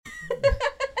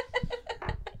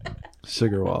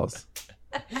Sugar walls.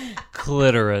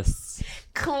 Clitoris.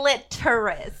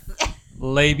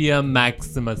 Labia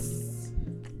maximus.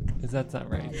 Does that sound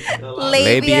right?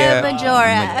 Labia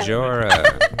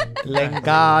majora.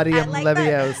 Lingarium I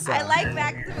leviosa. I like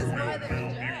Maximus more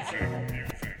than majora.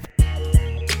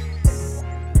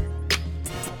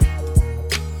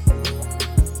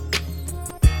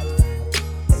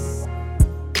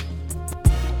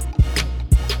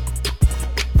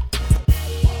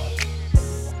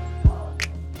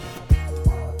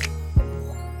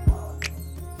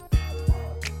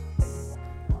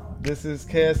 This is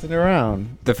KSing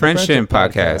Around. The Friendship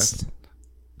Podcast.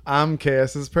 I'm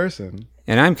KS's person.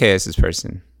 And I'm KS's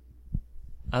person.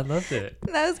 I loved it.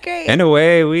 That was great. And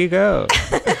away we go.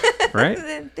 Right?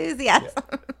 Enthusiasm.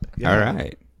 Yeah. All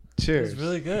right. It Cheers. was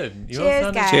really good. You Cheers,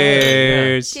 all sounded guys.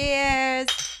 Cheers. Cheers.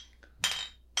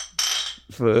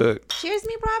 Fuck. Cheers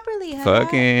me properly, huh?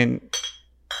 Fucking.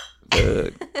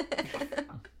 Fuck.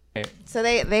 So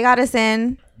they got us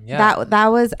in. Yeah. That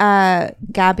was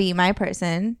Gabby, my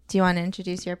person. Do you want to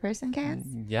introduce your person, Cass?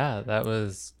 Yeah, that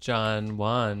was John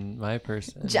Juan, my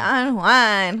person. John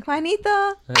Juan.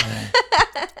 Juanito.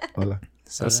 Hola.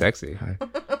 So sexy. Hi.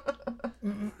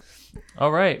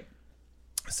 All right.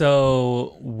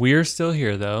 So we're still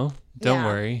here, though. Don't Yeah.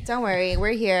 worry. Don't worry.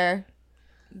 We're here.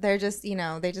 They're just,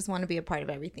 they just want to be a part of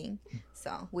everything.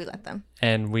 So we let them.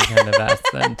 And we kind of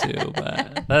asked them to,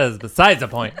 but that is besides the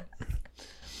point.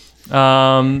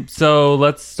 So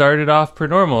let's start it off per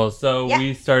normal. So Yeah.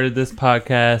 we started this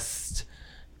podcast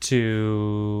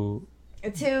to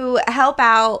help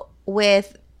out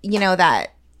with, that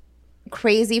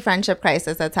crazy friendship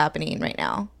crisis that's happening right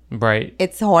now. right,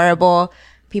 It's horrible.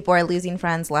 People are losing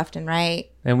friends left and right.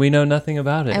 and we know nothing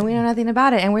about it. And we know nothing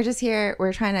about it. And we're just here.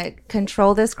 We're trying to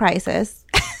control this crisis.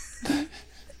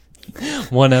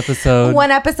 One episode.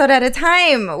 One episode at a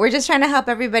time. We're just trying to help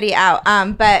everybody out.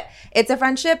 But it's a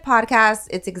friendship podcast.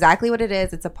 It's exactly what it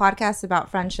is. It's a podcast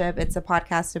about friendship. It's a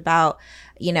podcast about,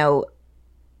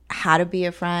 how to be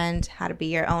a friend, how to be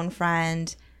your own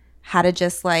friend, how to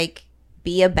just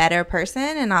be a better person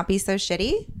and not be so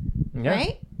shitty. Yeah.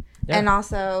 Right? Yeah. And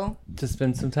also To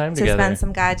spend some time to together. spend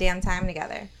some goddamn time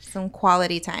together. Some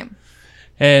quality time.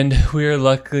 And we're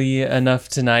lucky enough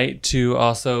tonight to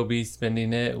also be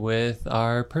spending it with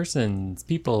our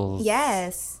peoples.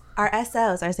 Yes. Our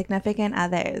SOs, our significant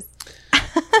others.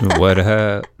 What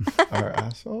up? Our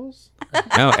assholes?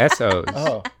 No, SOs.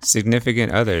 Oh.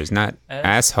 Significant others, not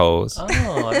assholes.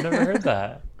 Oh, I've never heard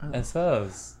that.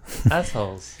 SOs.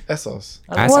 Assholes. Essos.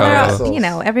 Asshole. Well,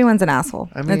 Assholes. everyone's an asshole.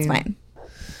 I That's mean- fine.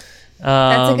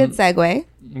 That's a good segue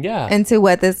Yeah. into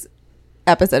what this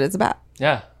episode is about.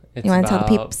 Yeah. It's You want to tell the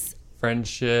about peeps?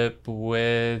 friendship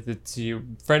with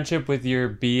your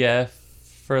BF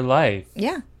for life.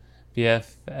 Yeah.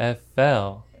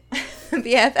 BFFL.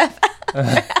 BFF.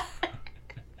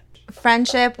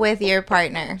 Friendship with your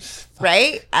partner.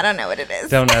 Right? I don't know what it is.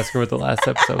 Don't ask her what the last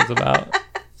episode was about.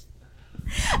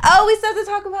 Oh, we still have to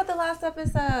talk about the last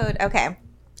episode. Okay.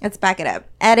 Let's back it up.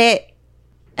 Edit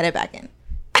back in.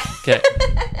 Okay.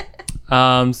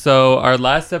 So our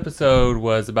last episode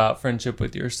was about friendship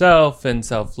with yourself and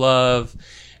self-love.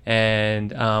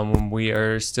 And we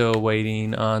are still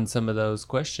waiting on some of those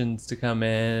questions to come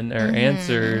in or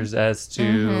answers as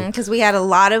to, Because we had a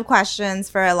lot of questions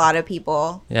for a lot of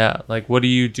people. yeah, like what do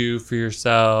you do for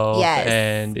yourself? Yes.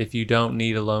 And if you don't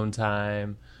need alone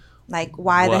time, Why the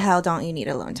What? hell don't you need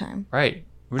alone time? right.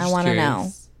 We're I just wanna know.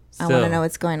 curious. I want to Still, know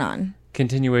what's going on.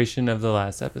 continuation of the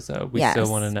last episode. We still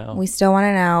want to know. We still want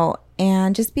to know.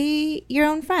 And just be your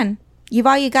own friend. You've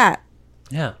all you got.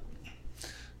 Yeah.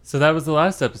 So that was the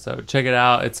last episode. Check it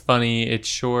out. It's funny. It's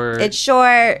short. It's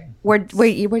short. We're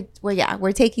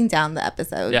taking down the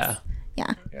episodes. Yeah.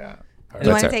 Yeah. Yeah. You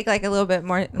want to That's take a little bit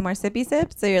more sippy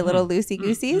sips? So your little loosey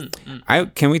gooseys?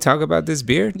 Can we talk about this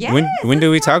beer? Yes, When do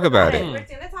we let's talk about it? We're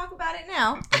going to talk about it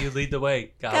now. You lead the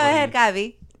way. Go ahead,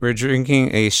 Gabi. We're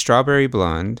drinking a strawberry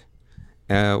blonde.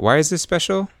 Why is this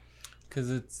special?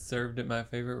 Because it's served at my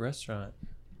favorite restaurant.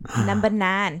 Number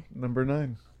 9. Number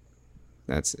 9.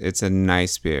 It's a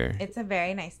nice beer. It's a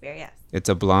very nice beer, yes. It's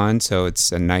a blonde, so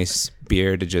it's a nice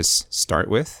beer to just start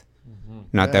with.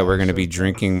 Not that we're going to be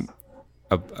drinking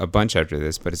a bunch after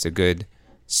this, but it's a good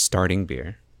starting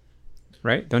beer.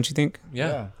 Right? Don't you think?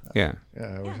 Yeah. Yeah.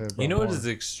 Yeah. I wish I had You know brought what more. is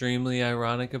extremely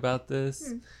ironic about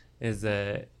this? Is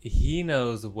that he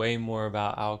knows way more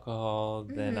about alcohol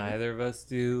than either of us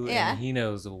do. Yeah. And he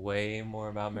knows way more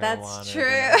about marijuana. That's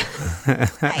than I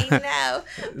true. I know.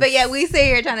 But yeah, we sit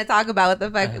here trying to talk about what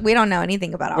the fuck. We don't know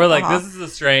anything about We're alcohol. like, this is the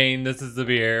strain. This is the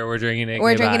beer. We're drinking it.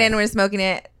 We're goodbye. drinking it and we're smoking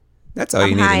it. That's all I'm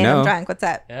you need high to and I'm know. drunk. What's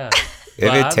up? Yeah. If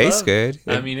But I it tastes love- good.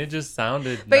 I mean, it just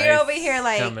sounded. But you're nice over here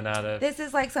like, coming out of. this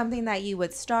is like something that you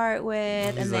would start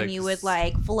with, He's and then like, you would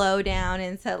like flow down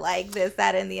into like this,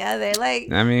 that, and the other.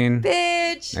 Like, I mean,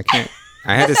 bitch. I can't.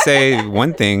 I had to say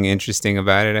one thing interesting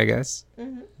about it, I guess.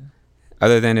 Mhm.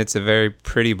 Other than it's a very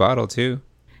pretty bottle too.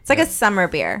 It's like a summer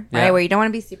beer, right? Yeah. Where you don't want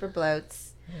to be super bloats.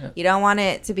 Yeah. You don't want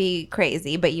it to be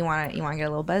crazy, but you want to get a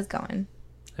little buzz going.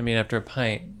 I mean, after a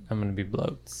pint, I'm gonna be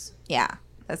bloats. Yeah,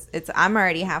 I'm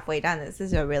already halfway done. This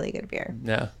is a really good beer.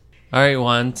 Yeah. All right,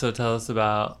 Juan. So tell us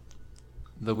about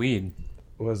the weed.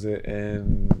 Was it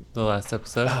in? The last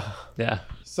episode. Yeah.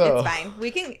 So It's fine.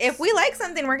 We can, if we like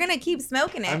something, we're gonna keep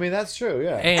smoking it. I mean, that's true.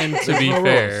 Yeah. And to be No rules.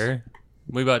 fair,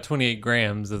 we bought 28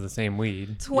 grams of the same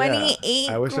weed. 28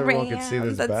 I wish everyone could see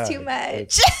this grams. That's bag. too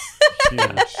much. It's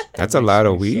huge. That's That a lot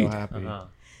makes of me weed. So happy. Uh-huh.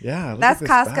 Yeah. look That's at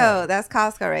this Costco. bag. That's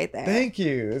Costco right there. Thank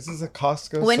you. This is a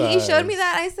Costco. When he showed me size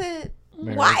that, I said,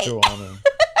 marijuana "Why?"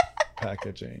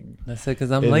 packaging. That's it,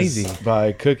 because I'm It is lazy.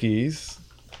 by Cookies,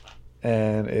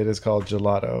 and it is called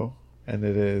gelato, and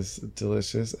it is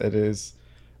delicious. It is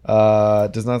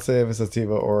does not say if it's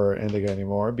sativa or indica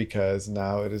anymore because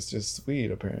now it is just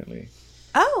weed apparently.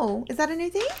 Oh, is that a new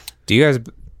thing? Do you guys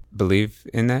believe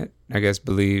in that? I guess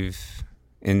believe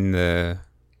in the,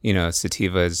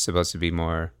 sativa is supposed to be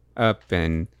more up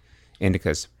and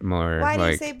indica's more Why do you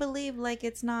like. say believe like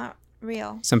it's not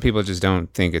real? Some people just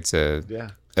don't think it's a Yeah.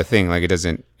 thing. Like it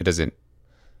doesn't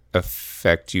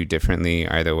affect you differently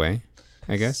either way.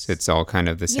 I guess it's all kind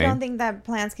of the You don't same. think that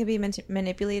plants can be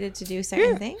manipulated to do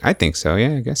certain things? I think so.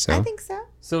 Yeah, I guess so. I think so.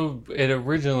 So it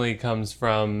originally comes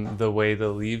from the way the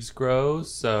leaves grow.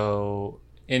 So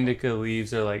indica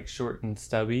leaves are like short and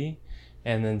stubby,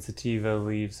 and then sativa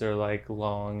leaves are like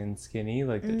long and skinny,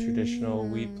 like the traditional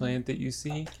weed plant that you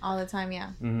see. All the time, yeah.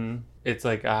 It's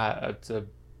like it's a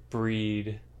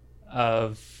breed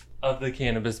of the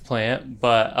cannabis plant,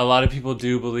 but a lot of people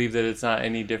do believe that it's not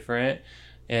any different.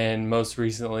 And most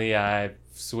recently, I've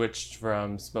switched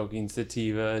from smoking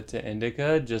sativa to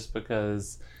indica just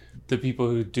because the people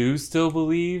who do still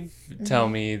believe tell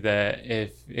me that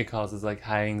if it causes like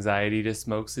high anxiety to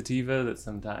smoke sativa, that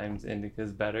sometimes indica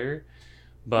is better.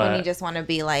 But When you just want to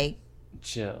be like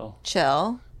chill.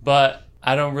 But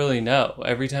I don't really know.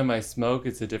 Every time I smoke,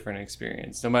 it's a different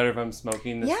experience. No matter if I'm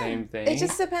smoking the yeah, same thing. it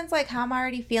just depends like how I'm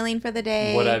already feeling for the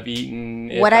day, what I've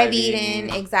eaten. if what I've eaten.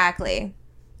 Exactly,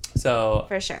 So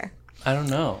for sure. I don't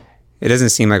know. It doesn't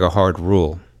seem like a hard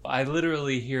rule. I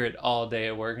literally hear it all day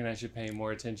at work, and I should pay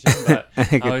more attention. But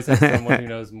I always have someone who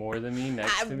knows more than me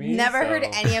next to I've me. never heard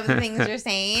so- any of the things you're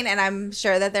saying, and I'm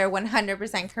sure that they're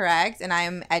 100% correct, and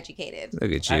I'm educated.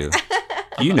 Look at you.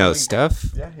 You know stuff.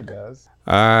 Yeah, he does.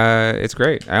 It's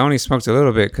great. I only smoked a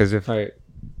little bit because if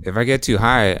I get too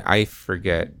high, I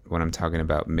forget what I'm talking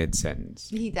about mid sentence.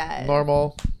 He does.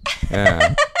 Normal.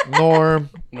 Yeah. Norm.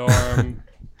 Norm.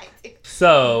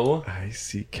 So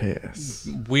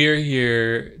ICKS. we're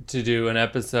here to do an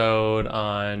episode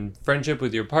on friendship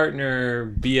with your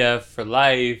partner, BF for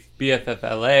life,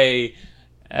 BFFLA,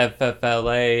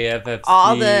 FFLA, FFC.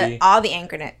 all the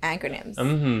acronyms.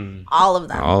 Mm-hmm. All of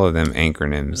them. All of them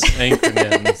acronyms.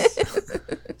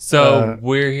 Acronyms. So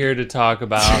we're here to talk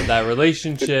about that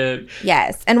relationship.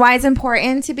 Yes. And why it's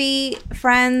important to be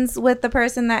friends with the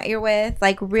person that you're with,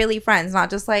 like really friends, not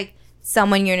just like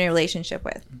someone you're in a relationship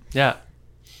with. Yeah.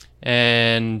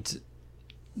 And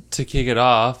to kick it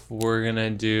off, we're going to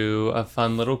do a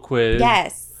fun little quiz.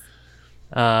 Yes.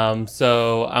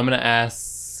 So I'm going to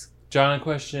ask John a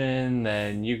question,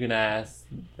 then you can ask,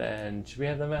 then should we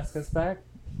have them ask us back?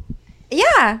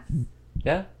 Yeah.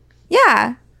 Yeah?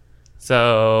 Yeah.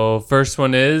 So first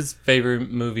one is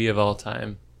favorite movie of all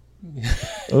time.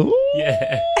 Ooh,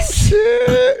 Yeah.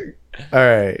 shit. All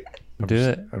right. Do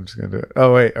it. I'm just gonna do it.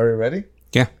 Oh wait, are we ready?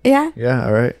 Yeah. Yeah.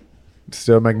 All right.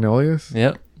 Still Magnolias.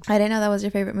 Yep. I didn't know that was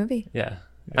your favorite movie. Yeah.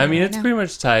 I mean, it's know. pretty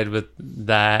much tied with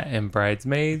that and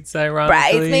Bridesmaids,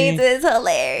 ironically. Bridesmaids is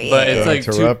hilarious. But it's like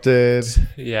two- Interrupted.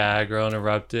 Yeah, Girl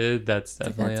Interrupted. That's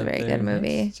definitely That's a up very there. good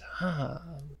movie. Ah.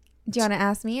 Do you want to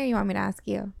ask me or you want me to ask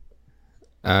you?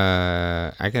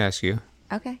 I can ask you.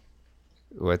 Okay.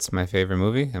 What's my favorite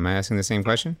movie? Am I asking the same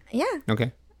question? Yeah.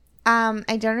 Okay.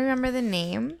 I don't remember the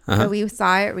name, but we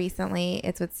saw it recently.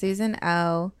 It's with Susan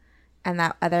O and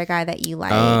that other guy that you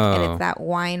like. And Oh. it's that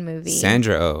wine movie.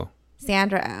 Sandra Oh.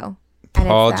 Sandra Oh. And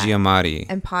Paul it's that- Giamatti.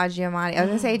 And Paul Giamatti. I was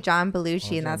going to say John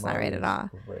Belushi, and that's not right at all.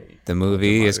 Great. The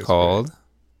movie is Giamatti's called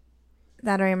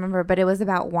That I remember, but it was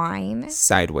about wine.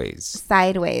 Sideways.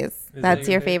 Sideways. that That's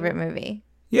your your favorite movie.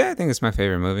 Yeah, I think it's my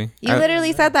favorite movie. You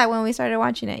literally said that when we started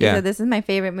watching it. You Yeah. said this is my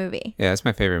favorite movie. Yeah, it's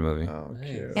my favorite movie. Oh, Nice.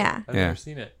 cute. Yeah. I've Yeah. never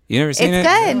seen it. You never seen It's it?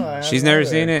 good. No, I She's haven't never either.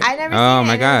 seen it. I never Oh seen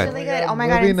my it. god. It was really good. Oh my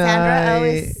god, Movie and Sandra Oh night.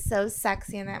 is so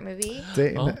sexy in that movie.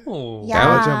 Dating- Oh.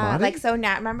 Yeah, Giamatti? like so.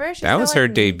 Remember, she's That so, was her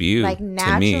like, debut Like to me.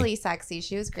 naturally sexy.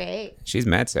 She was great. She's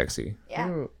mad sexy. Yeah,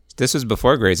 Ooh. This was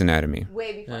before Grey's Anatomy.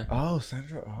 way before. Yeah. Oh,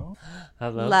 Sandra. Oh. I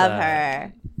love, Love that.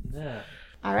 her. Yeah.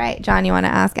 All right, John, you want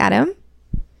to ask Adam?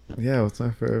 Yeah. What's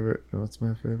my favorite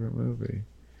movie?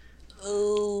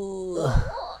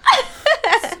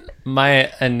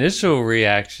 My initial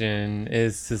reaction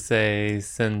is to say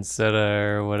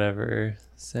Samsara or whatever.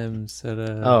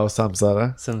 Samsara. Oh,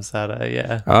 Samsara. Samsara,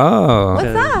 yeah. Oh, What's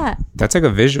Okay. that? that's like a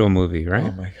visual movie, right?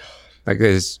 Oh my god. Like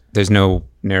there's no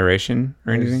narration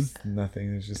or anything. There's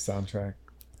nothing. It's just soundtrack.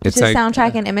 It's Just like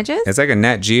soundtrack and images. it's like a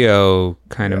Nat Geo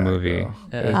kind of Yeah, movie. girl.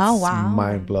 Yeah. It's Oh, wow.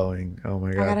 mind blowing. Oh my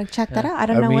I god. gotta check that out. I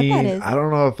don't know what that is. I don't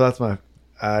know if that's my.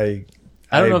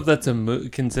 I don't know if that's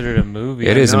considered a movie.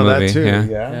 It I is a know- know that movie, too. yeah.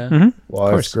 Yeah. Yeah. Mhm. Well,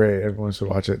 course. it's great. Everyone should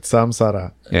watch it.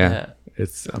 Samsara. Yeah, Yeah.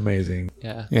 It's amazing.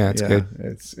 Yeah. yeah, it's yeah, good.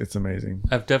 It's amazing.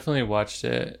 I've definitely watched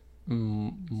it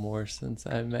more since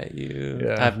I met you.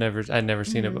 Yeah. I'd never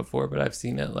seen it before, but I've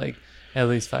seen it like at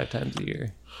least 5 times a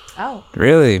year. Oh,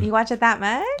 Really? you watch it that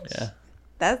much? Yeah.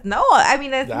 That's no. I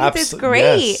mean, it's Abso-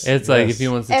 great. yes. It's like Yes. if he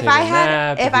wants to If take I a had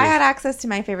nap. if I he- had access to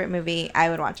my favorite movie, I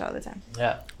would watch it all the time.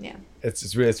 Yeah. Yeah.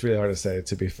 It's really hard to say,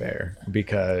 to be fair,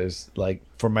 because like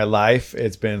for my life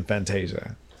it's been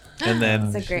Fantasia, and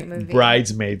then It's a great movie.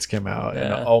 Bridesmaids came out, and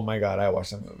Yeah. oh my god, I watched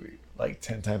that movie like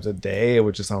 10 times a day. It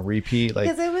was just on repeat. Like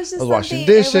Because it was just I was washing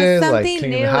something, dishes, it was like something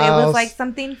cleaning new. the It was house. like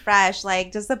something fresh,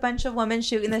 like just a bunch of women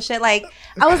shooting the shit. Like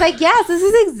I was like, yes, this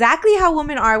is exactly how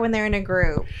women are when they're in a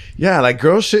group. yeah, like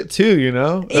girl shit too, you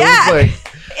know? It Yeah. was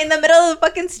like In the middle of the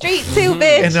fucking street too,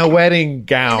 bitch. in a wedding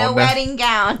gown. In a wedding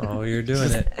gown. Oh, you're doing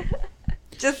it.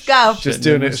 Just go. Just Shitting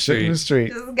doing in it the shit in the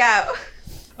street. Just go.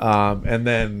 And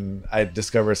then I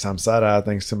discovered Samsara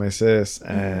thanks to my sis,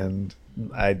 and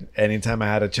anytime I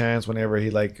had a chance, whenever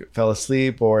he like fell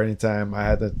asleep or anytime I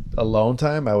had the alone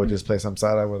time, I would just play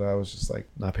Samsara when I was just like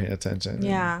not paying attention.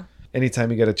 Yeah. And anytime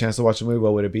you get a chance to watch a movie,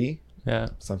 what would it be? Yeah.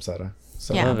 Samsara.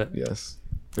 So Yeah. Love it. yes,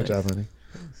 good Nice. job, honey.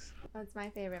 That's my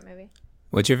favorite movie.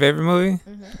 What's your favorite movie?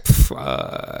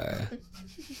 Pff,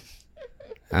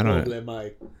 I don't.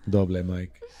 Mike. Doble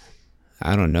Mike.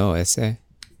 I don't know. Essay.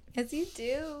 Yes, you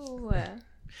do.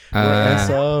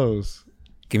 SOs.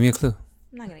 Give me a clue.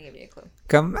 I'm not gonna give you a clue.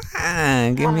 Come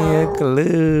on, give me a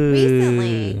clue.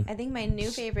 Recently, I think my new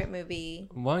favorite movie,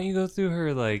 Why don't you go through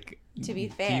her like to be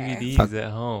fair, DVDs Fuck.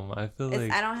 at home? I feel is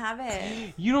like I don't have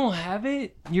it. you don't have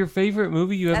it. Your favorite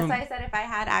movie you That's haven't. why I said if I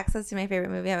had access to my favorite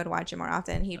movie, I would watch it more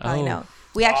often. He'd probably Oh. know.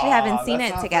 We actually haven't seen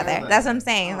that's it not together. fair then. That's what I'm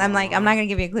saying. I'm like, I'm not gonna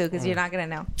give you a clue because you're not gonna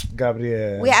know.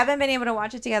 Gabriel. We haven't been able to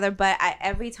watch it together, but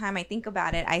every time I think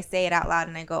about it, I say it out loud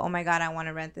and I go, "Oh my god, I want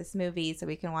to rent this movie so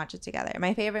we can watch it together."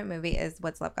 My favorite movie is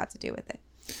What's Love Got to Do with It?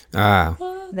 Ah,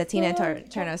 The Tina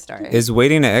Turner story. is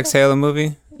Waiting to Exhale a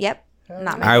movie? Yep,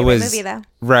 not my I favorite was- movie though.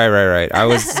 Right. I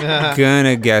was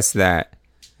gonna guess that.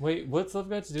 Wait, what's Love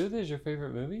Got to Do with It? Is your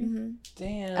favorite movie?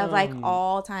 Damn. Mm-hmm. Of like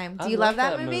all time. Do I you love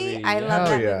that movie? I yeah. love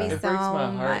Hell that yeah. movie It so breaks my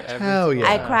heart much. every Hell single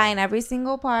yeah. I time. cry in every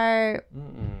single part.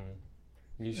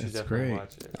 You should It's definitely great.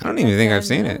 watch it. I don't even think It's a I've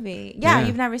seen it. movie. Yeah, Yeah.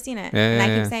 you've never seen it. Yeah, And I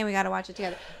yeah, keep yeah. saying we got to watch it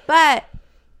together. But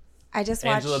I just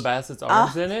watched Angela Bassett's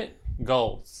arms in it.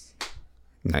 Goals.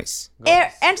 Nice.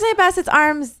 Angela Bassett's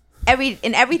arms in everything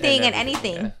and everything,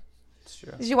 anything. yeah. It's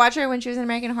true. Did you watch her when she was in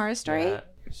American Horror Story? Yeah.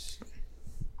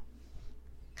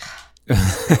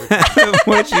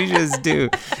 What'd you just do?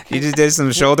 You just did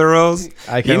some shoulder rolls?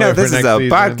 I can't You know wait for this is next a season.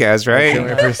 podcast, I can't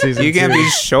wait for right? season You can't two. be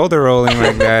shoulder rolling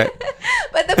like that.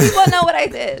 But the people know what I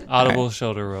did. Audible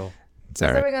shoulder roll. It's all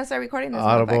So we're right. gonna start recording this.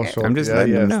 Audible motherfucker. shoulder. I'm just Yeah,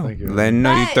 letting them yes, know. thank you. Letting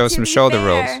know you But throw to some be shoulder fair,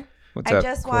 rolls. What's I up?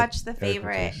 just Cool. watched The Air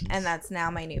Favorite, quotations. and that's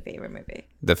now my new favorite movie.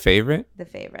 The Favorite? The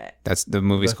Favorite. That's the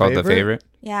movie's The called The Favorite? Favorite.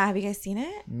 Yeah, have you guys seen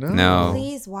it? No.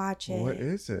 Please watch it. What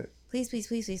is it? Please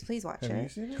watch Have you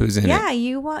it. seen it? Who's in Yeah, it?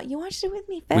 you watched it with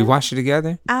me. We Phil. watched it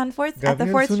together. on at the Gabriel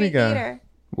 4th Street Zuniga. Theater.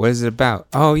 What is it about?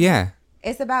 Oh yeah.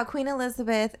 It's about Queen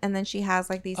Elizabeth, and then she has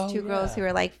like these Oh, two girls yeah. who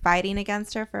are like fighting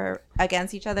against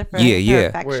each other for Yeah, her yeah.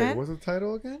 affection. Wait, what's the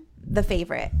title again? The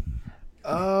Favorite.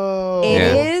 Oh. It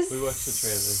Yeah. is We watched the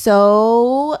trailer.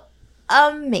 so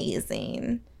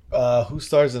amazing. Who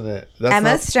stars in it? That's Emma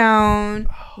not- Stone,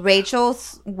 Rachel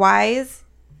Wise,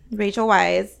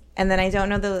 and then I don't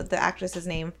know the actress's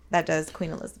name that does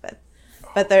Queen Elizabeth.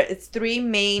 But it's 3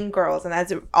 main girls, and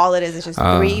that's all it is. It's just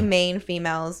 3 main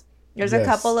females. There's a Yes,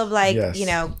 couple of like, yes.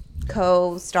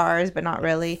 co-stars, but not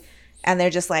really. And they're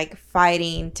just like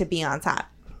fighting to be on top.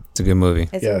 It's a good movie.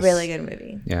 It's Yes. a really good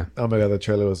movie. Yeah. Oh my god, the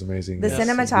trailer was amazing. The Yes, we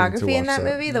need to cinematography in watch that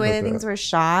movie, the way that Look things up. were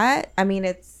shot. I mean,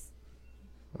 it's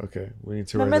Okay, we need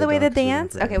to. remember write the that way down they 'cause we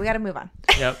dance. didn't Okay, we got to move on.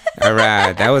 Yep. All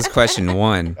right. That was question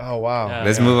 1. Oh wow. Yeah.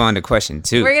 Let's move on to question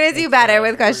 2. We're gonna do better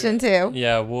with question 2.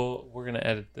 Yeah, we're gonna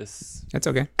edit this. That's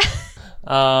okay.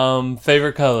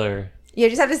 Favorite color. You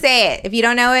just have to say it. If you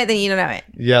don't know it, then you don't know it.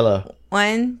 Yellow.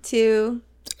 1, 2.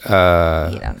 You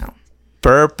don't know.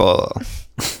 Purple.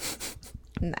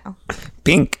 No,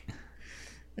 Pink.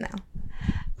 no.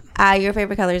 Your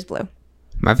favorite color is blue.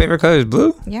 My favorite color is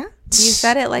blue. Yeah, you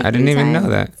said it like I didn't 3 even know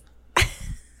times. that.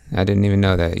 I didn't even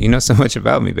know that. You know so much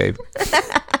about me, babe.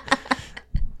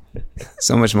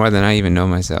 So much more than I even know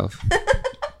myself.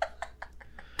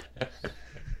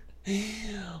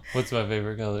 What's my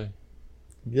favorite color?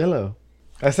 Yellow.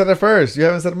 I said it first. You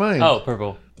haven't said mine. Oh,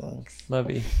 purple. Thanks.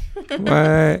 Love you.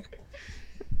 What?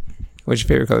 What's your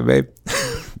favorite color, babe?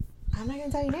 I'm not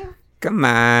gonna tell you now. Come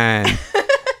on.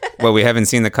 Well, we haven't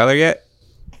seen the color yet?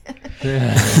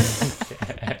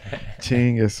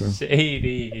 Chingueso.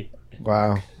 Shady.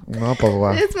 Wow. No,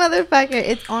 Papa. This motherfucker,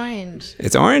 it's orange.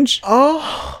 It's orange?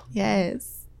 Oh,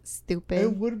 Yes, stupid.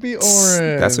 it would be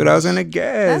orange. That's what I was going to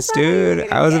guess, That's what you were dude.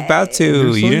 gonna I was about guess. to.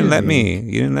 You're so You didn't let unique.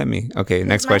 me. You didn't let me. Okay,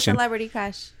 next My question. celebrity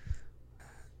crush.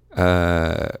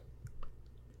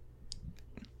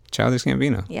 Childish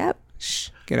Gambino. Yep. Shh,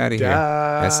 get out of here.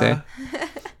 Duh. That's it.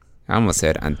 I almost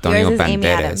said Antonio Yours is Amy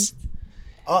Banderas. Adams.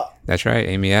 Oh, That's right,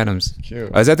 Amy Adams.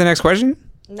 cute. Oh, is that the next question?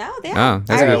 No, Oh, damn.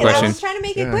 that's a good I question. was trying to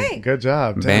make it Yeah, quick. good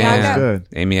job. Damn, Bam. that was good.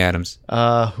 Amy Adams.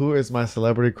 Who is my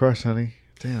celebrity crush, honey?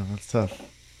 Damn, that's tough.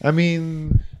 I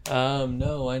mean,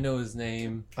 No, I know his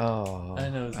name. oh, I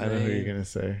know his I know who name. you're gonna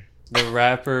say. The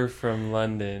rapper from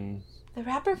London. The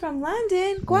rapper from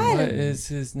London. What What? is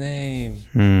his name?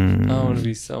 Hmm. I want to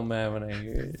be so mad when I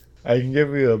hear it. I can give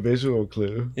you a visual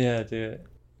clue. Yeah, do it.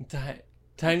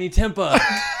 Tiny Tempa.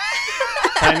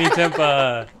 Tiny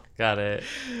Tempa. Got it.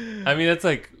 I mean, that's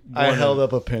like. I one held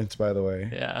of- up a pinch, by the way.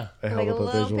 Yeah. I Like held a up a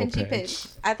little visual pinchy pinch. pinch.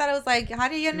 I thought it was like, how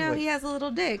do you know like- he has a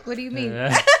little dick? What do you mean?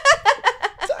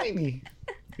 Tiny.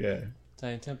 Yeah,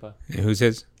 Tiny Tempa. And who's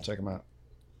his? check him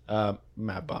out.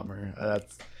 Matt Bomber.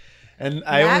 That's, and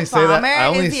I Matt only say that. Bomber I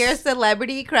only is your s-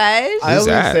 celebrity crush. I Who's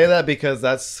only that? say that because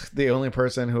that's the only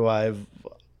person who I've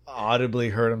audibly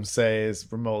heard him say is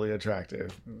remotely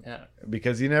attractive. Yeah.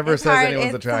 Because he never It's says hard.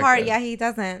 anyone's It's attractive. hard. Yeah, he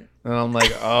doesn't. And I'm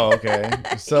like, oh, okay.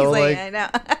 So He's like, I know.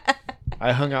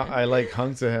 I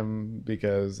hung to him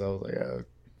because I was like,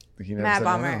 he never Matt said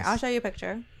Bomber. anyone I'll else. show you a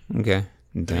picture. Okay. I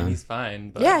mean, Down. he's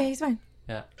fine. But Yeah, he's fine.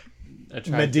 Yeah.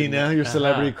 Medina, your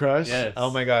celebrity crush? Yes.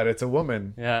 Oh my god, it's a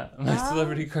woman. Yeah. My Oh.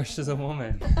 celebrity crush is a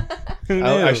woman. Who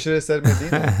I knew? should have said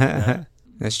Medina.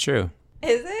 That's true.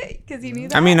 Is it? Because you knew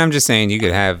that? I mean, I'm just saying you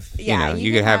could have, Yeah, you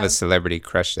you could can have a have- celebrity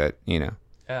crush that, Yeah.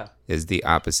 is the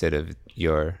opposite of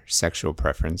your sexual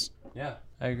preference. Yeah.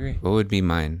 I agree. What would be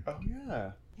mine? Oh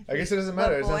yeah. I guess it doesn't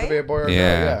matter. It doesn't have to boy? be a boy or a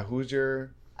Yeah. girl. Yeah. Who's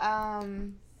your?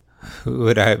 Who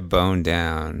would I bone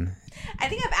down? I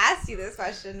think I've asked you this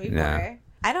question before. No.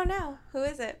 I don't know. Who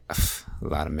is it? A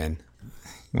lot of men.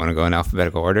 Want to go in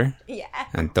alphabetical order? Yeah.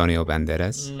 Antonio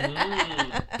Banderas,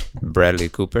 Mm. Bradley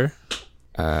Cooper,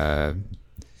 Trying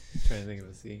to think of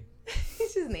a C.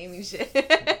 He's just naming shit.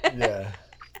 Yeah.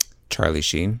 Charlie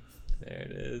Sheen. There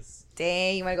it is.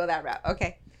 Dang, you want to go that route?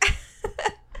 Okay.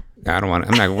 I don't want.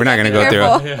 We're not gonna go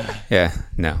Careful. through. Yeah. Yeah,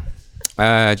 no. Just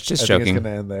I think it's joking. gonna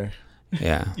end there.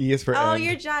 Yeah. E is for Oh, end.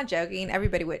 you're not joking.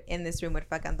 Everybody in this room would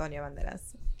fuck Antonio Banderas.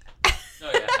 Oh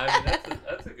yeah. I mean,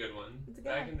 that's a good one. a good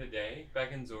Back one. in the day,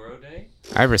 back in Zorro day.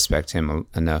 I respect him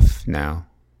enough now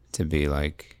to be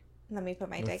like. Let me put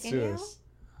my Let's dick in do you. this.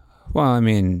 Well, I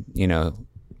mean,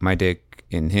 my dick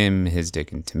in him, his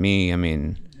dick into me. I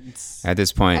mean, at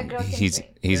this A point, girl can he's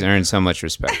drink. earned so much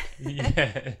respect,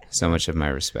 Yeah. so much of my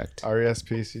respect.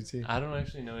 R-E-S-P-C-T. I don't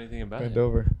actually know anything about Bend it.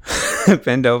 over.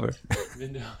 Bend over.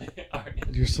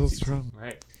 You're so strong.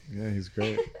 Right. Yeah, he's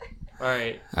great. All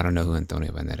right. I don't know who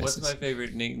Antonio Banderas What's is. my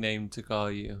favorite nickname to call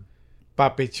you?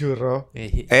 Papi churro.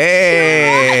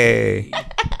 Hey,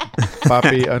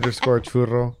 Papi _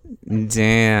 churro.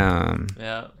 damn.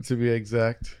 Yeah. To be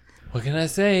exact. What can I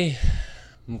say?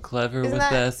 I'm clever Isn't with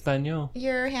that- the Espanol.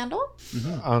 Your handle?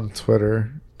 On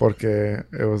Twitter. Porque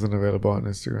it wasn't available on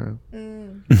Instagram.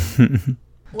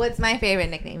 What's my favorite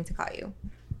nickname to call you?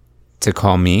 To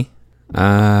call me,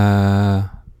 Papi,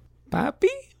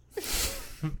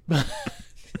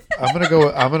 I'm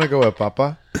gonna go with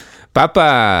Papa.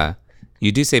 Papa.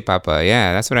 You do say Papa,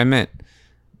 yeah. That's what I meant.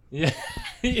 Yeah.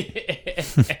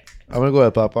 I'm gonna go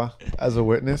with Papa as a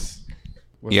witness.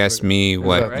 You asked me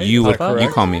what that right? you would Papa? you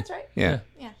call me. That's right. Yeah.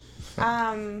 Yeah.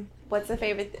 What's the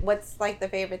favorite? What's like the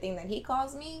favorite thing that he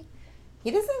calls me?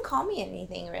 He doesn't call me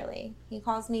anything really. He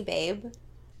calls me babe.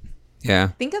 Yeah.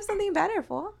 Think of something better,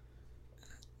 fool.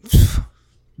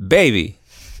 Baby.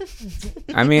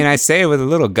 I mean, I say it with a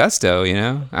little gusto, you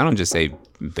know? I don't just say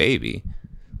baby.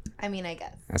 I mean, I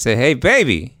guess. I say, hey,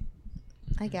 baby.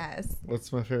 I guess.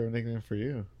 What's my favorite nickname for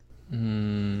you?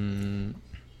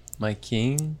 My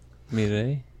king,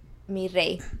 Mire, Mi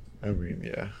rey. I mean,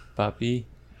 yeah. Papi,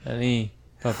 Honey,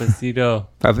 Papacito,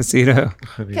 Papacito.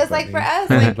 Because like for us,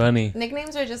 Honey like Bunny,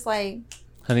 nicknames are just like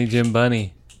Honey Jim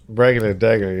Bunny. regular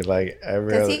degger, like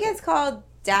every because other. he gets called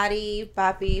daddy,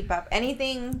 papi, pop,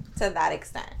 anything to that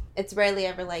extent. It's rarely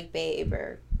ever like babe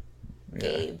or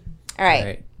Gabe. All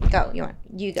right, go.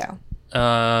 You go.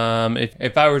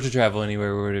 If I were to travel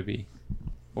anywhere, where would it be?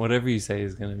 Whatever you say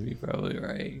is gonna be probably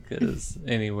right, because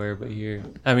anywhere but here.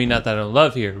 I mean, not that I don't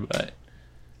love here, but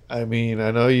I mean,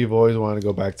 I know you've always wanted to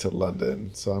go back to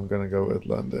London, so I'm gonna go with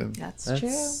London. That's that's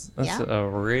true. Yeah. a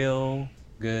real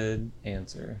good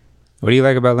answer. What do you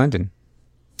like about London?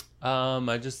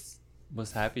 I just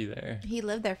was happy there. He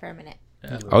lived there for a minute.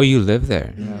 Yeah. Oh, you live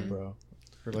there. Yeah, bro.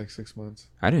 For like 6 months.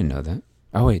 I didn't know that.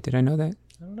 Oh, wait, did I know that?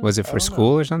 I don't know. Was it I for don't know.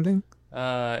 school or something?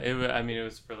 It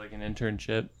was for like an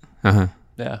internship. Uh-huh.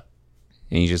 Yeah,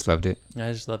 And you just loved it?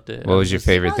 I just loved it. What was your He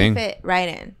favorite probably thing? fit right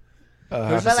in, I was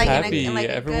Happy just but like happy. in a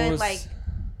Everyone good was- like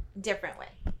different way.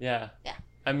 Yeah. Yeah.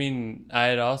 I mean, I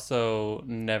had also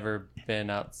never been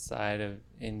outside of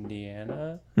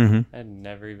Indiana. Mm-hmm. I'd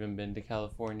never even been to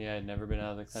California. I'd never been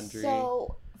out of the country.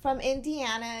 So from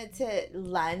Indiana to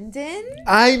London,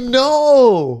 I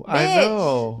know. I Bitch.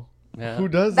 know. yeah. Who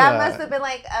does that that? must have been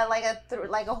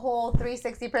like a whole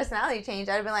 360 personality change.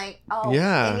 I'd have been like, oh,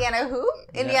 Yeah. Indiana who?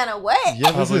 Yeah. Indiana what?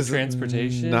 Yeah, this Public is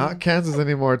transportation. not Kansas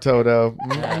anymore, Toto.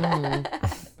 Yeah.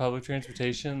 Mm. Public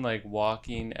transportation, like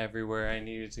walking everywhere I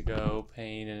needed to go,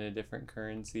 paying in a different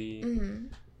currency. Mhm.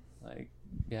 Like,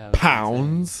 yeah. it was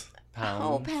Pounds. insane. Pounds.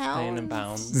 Oh, Paying in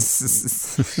pounds.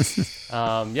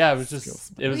 pounds. Yeah, it was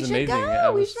just, it was We should amazing. go. I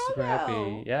We was should all super go.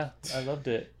 happy. Yeah, I loved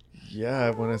it.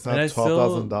 Yeah, when it's And I not still-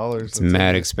 $12,000 It's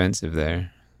mad expensive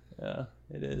there. Yeah,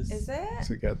 it is. Is it?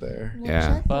 to get there. We'll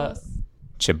Yeah. check But- those.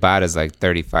 Ciabatta's like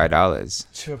 $35.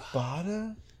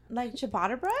 Ciabatta? Like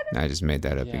ciabatta bread? I just made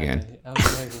that up Yeah, again. I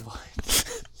was like,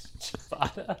 what?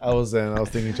 Ciabatta? I was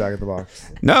thinking Jack in the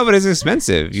Box. No, but it's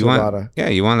expensive. You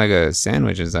Ciabatta. you want like a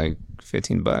sandwich is like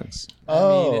 $15.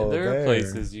 I mean, there are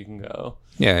places you can go.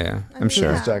 Yeah, I'm mean,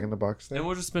 sure. There's Jack in the Box there. And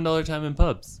we'll just spend all our time in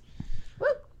pubs.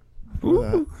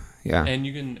 Ooh. Yeah. And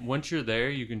you can, once you're there,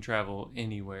 you can travel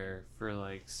anywhere for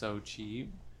like so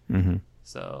cheap. Mm-hmm.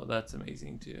 So that's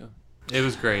amazing too. It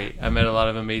was great. I met a lot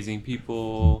of amazing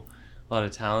people, a lot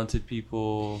of talented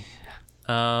people.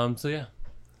 So yeah,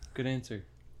 good answer.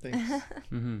 Thanks.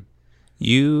 Hmm.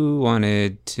 You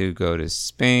wanted to go to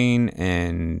Spain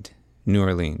and New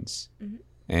Orleans. Mm-hmm.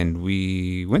 And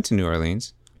we went to New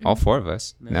Orleans, all four of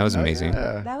us. And that was amazing.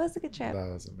 Yeah. That was a good trip.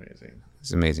 That was amazing. It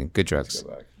was amazing. Good drugs. Go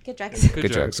back. Good drugs.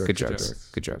 Good drugs. Good Good drugs. drugs.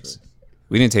 Good drugs.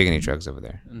 We didn't take any drugs over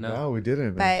there. No. No, we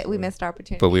didn't. But we actually. missed our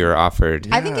opportunity. But we were offered.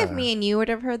 I think if Yeah. me and you would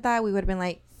have heard that, we would have been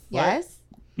like, What?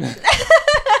 yes.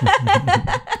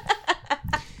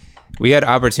 We had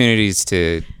opportunities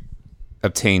to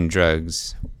obtain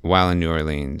drugs while in New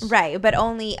Orleans. Right, but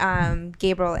only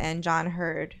Gabriel and John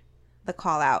heard the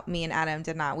call out. Me and Adam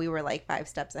did not. We were like 5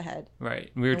 steps ahead. Right.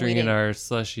 We were And we drinking didn't- our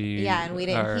slushy. Yeah, and we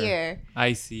didn't our hear.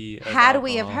 Icy. of Had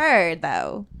we have alcohol. heard,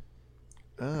 though.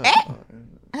 Oh,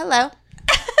 Hello.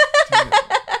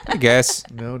 I guess.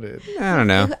 noted. I don't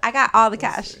know. I got all the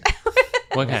cash.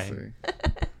 What We'll kind? see.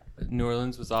 New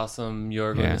Orleans was awesome.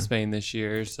 You're going Yeah. to Spain this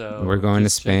year, so We're going to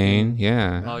just Spain. checking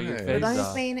Yeah. All your Nice. We're face going to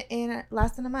off. Spain in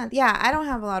less than a month. Yeah, I don't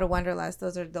have a lot of wanderlust.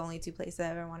 Those are the only 2 places I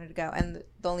ever wanted to go, and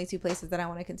the only 2 places that I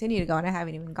want to continue to go. And I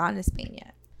haven't even gone to Spain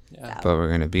yet. Yeah. But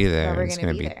we're gonna be there. But we're It's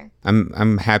gonna be there.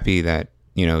 I'm happy that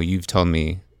you've told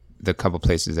me the couple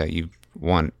places that you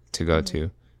want to go Mm-hmm.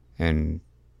 to, and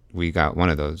we got one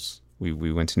of those.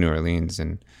 We went to New Orleans,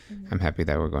 and Mm-hmm. I'm happy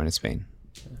that we're going to Spain.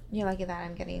 You're lucky that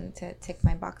I'm getting to tick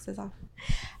my boxes off.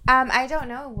 I don't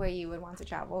know where you would want to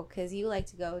travel because you like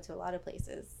to go to a lot of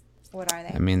places. What are they?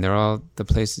 I mean, they're all the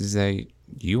places that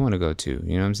you want to go to.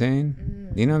 You know what I'm saying?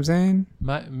 Mm. You know what I'm saying?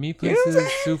 Me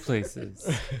places, Sue places.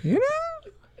 You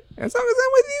know, as long as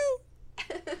I'm with you.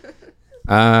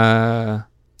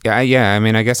 Yeah. I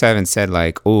mean, I guess I haven't said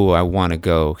like, oh, I want to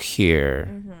go here.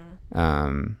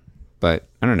 Mm-hmm. But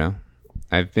I don't know.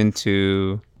 I've been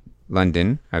to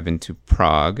London. I've been to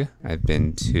Prague. I've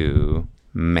been to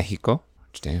Mexico.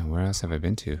 Damn, where else have I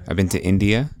been to? I've been to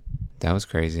India. That was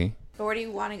crazy. But where do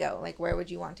you want to go? Like, where would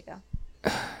you want to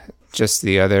go? Just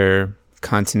the other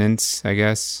continents, I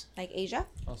guess. Like Asia?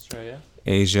 Australia.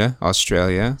 Asia,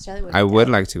 Australia. Australia would be I would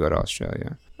dope. like to go to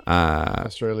Australia.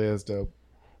 Australia is dope.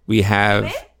 We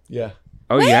have. Yeah.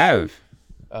 Oh, you have.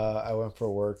 I went for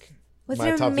work. Was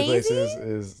My it top two places amazing?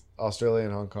 is Australia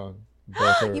and Hong Kong.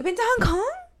 Both are, You've been to Hong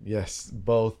Kong? yes,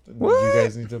 both. What? You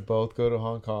guys need to both go to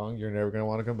Hong Kong. You're never gonna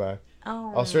want to come back.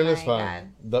 Oh, Australia's my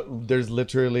fun. There's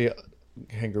literally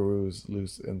kangaroos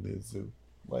loose in the zoo.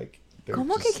 Like, they're God.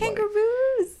 Como que just like-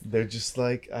 kangaroos? they're just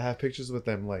like, I have pictures with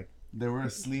them. Like, they were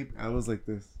asleep. I was like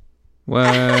this.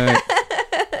 What?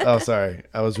 Oh, sorry.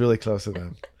 I was really close to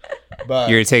them. But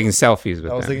You're taking selfies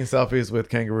with I was them. taking selfies with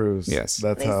kangaroos. Yes.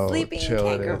 That's They how sleeping chill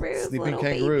it kangaroos, is. Sleeping little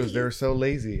kangaroos. babies. They were so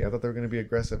lazy. I thought they were gonna be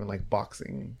aggressive and like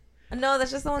boxing. No, that's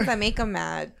just the ones that make them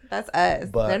mad. That's us.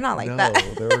 But They're not like no,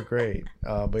 that. they were great.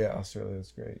 But yeah, Australia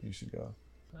is great. You should go.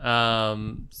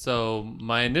 So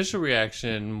my initial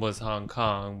reaction was Hong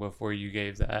Kong before you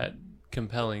gave that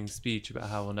compelling speech about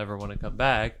how we'll never want to come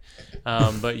back.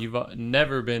 But you've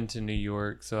never been to New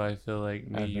York, so I feel like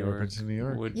New I've never York been to New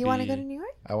York. would You be. want to go to New York?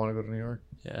 I want to go to New York.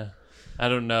 Yeah. I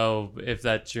don't know if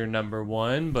that's your number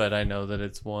one, but I know that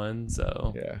it's one.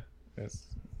 So Yeah. It's,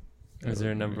 is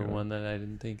there a New number York. one that I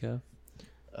didn't think of?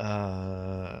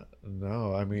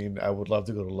 No. I mean, I would love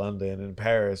to go to London and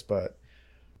Paris, but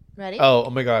Ready? oh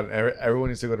my God, everyone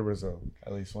needs to go to Brazil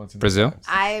at least once in their Brazil? lives.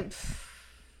 I.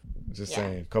 Just Yeah.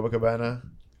 saying, Copacabana.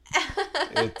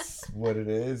 It's what it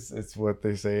is. It's what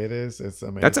they say it is. It's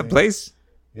amazing. That's a place?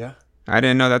 Yeah. I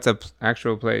didn't know that's a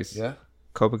actual place. Yeah.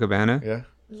 Copacabana? Yeah.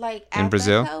 Like In at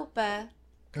Brazil? the Copa.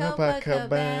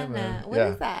 Copacabana. What Yeah.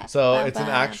 is that? So it's an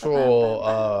actual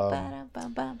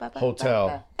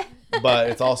hotel, but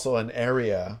it's also an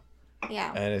area,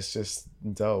 Yeah. and it's just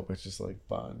dope. It's just like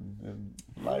fun and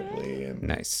lively and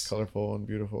Nice. colorful and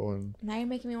beautiful and Now you're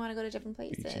making me want to go to different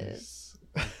places. beaches.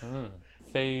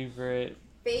 Favorite.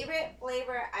 Favorite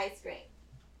flavor ice cream?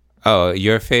 Oh,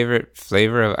 your favorite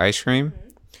flavor of ice cream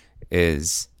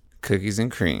is cookies and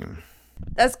cream.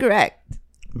 That's correct.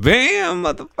 Bam,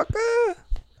 motherfucker.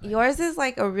 Yours is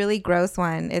like a really gross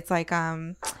one. It's like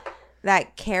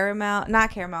that caramel,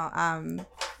 not caramel,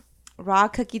 raw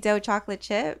cookie dough chocolate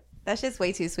chip. That's just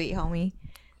way too sweet, homie.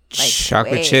 Like,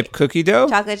 Chocolate wait. chip cookie dough?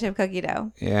 Chocolate chip cookie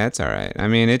dough. Yeah, it's all right. I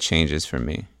mean, it changes for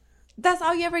me. That's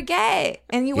all you ever get,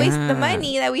 and you waste the Yeah.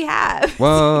 money that we have.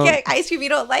 Well- to get ice cream you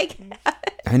don't like.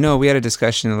 I know we had a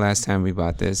discussion the last time we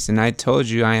bought this, and I told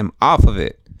you I am off of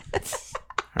it.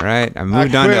 All right? I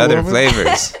moved on to quit, other woman.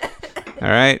 flavors. All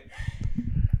right?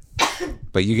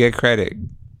 But you get credit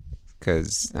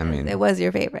because, I mean, It was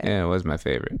your favorite. yeah, it was my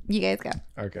favorite. You guys go.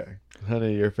 Okay,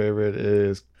 honey, your favorite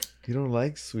is you don't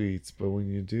like sweets, but when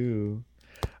you do,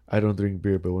 I don't drink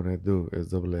beer, but when I do, it's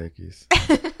double X.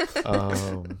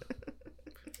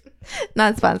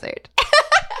 Not sponsored.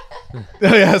 Oh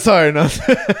yeah, sorry, no.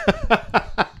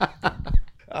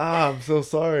 I'm so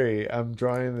sorry. I'm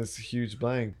drawing this huge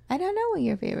blank. I don't know what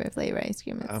your favorite flavor ice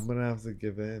cream is. I'm gonna have to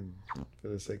give in for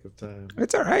the sake of time.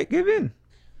 It's all right. Give in.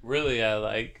 Really, I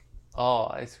like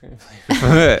all ice cream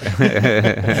flavors.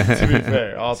 To be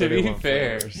fair, all To be 31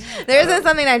 fair. flavors. There isn't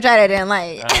something I tried I didn't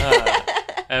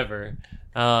like. Ever.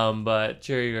 But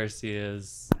Cherry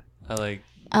Garcia's, I like.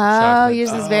 Oh, chocolate.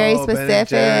 yours is very Oh, Ben and specific,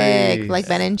 Jerry's. like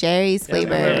Ben and Jerry's Every time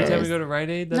we flavors. go to Rite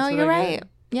Aid, that's No, what you're I get. right.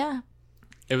 Yeah.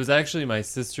 It was actually my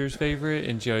sister's favorite,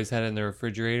 and she always had it in the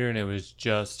refrigerator, and it was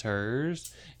just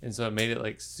hers, and so it made it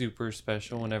like super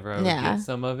special whenever I would Yeah. get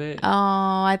some of it. Oh,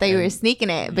 I thought you were And- sneaking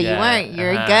it, but yeah, you weren't. You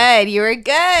were uh-huh. good. You were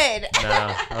good.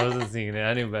 No, I wasn't seeing it.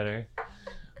 I knew better.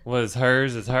 Was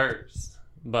hers is hers,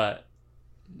 but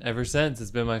ever since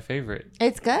it's been my favorite.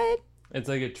 It's good. It's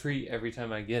like a treat every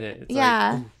time I get it. It's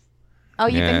Yeah. like, ooh, Oh,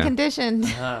 you've Yeah. been conditioned.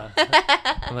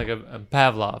 I'm like a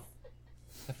Pavlov.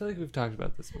 I feel like we've talked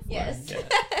about this before. Yes.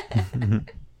 Yeah.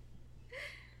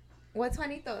 What's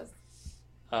Juanitos?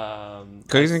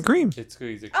 Cookies and cream. It's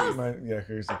cookies and Oh. cream. My, yeah,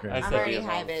 here's the cream. I I'm said already the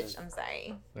high, opposite. bitch. I'm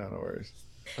sorry. No, no worries.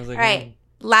 I was like, All right.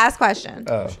 Last question.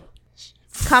 Oh,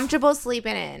 Comfortable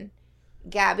sleeping in.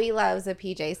 Gabby loves a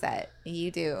PJ set.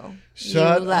 You do.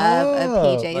 Shut you love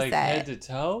up. a PJ like set. head to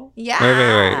toe.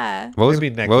 Yeah. Wait. What was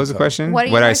Maybe neck what to was the toe. question? What are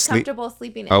you What I most sleep? comfortable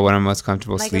sleeping in? Oh, what I'm most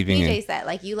comfortable like sleeping a PJ in. set.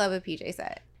 Like you love a PJ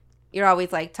set. You're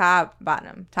always like top,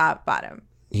 bottom, top, bottom.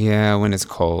 Yeah, when it's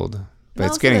cold, but Most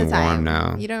it's of getting the time. warm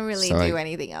now. You don't really So, do like,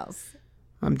 anything else.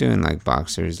 I'm doing like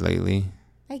boxers lately.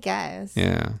 I guess.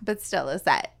 Yeah. But still a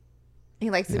set.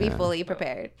 He likes to be Yeah. fully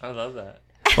prepared. I love that.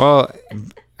 Well,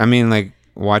 I mean, like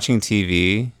watching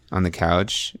TV on the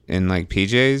couch in like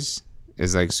PJs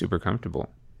is like super comfortable,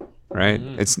 right?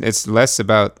 It's less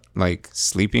about like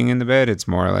sleeping in the bed. It's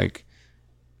more like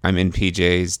I'm in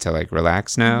PJs to like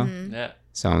relax now. Mm-hmm. Yeah.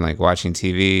 So I'm like watching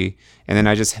TV, and then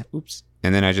I just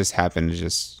happen to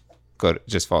just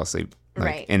fall asleep like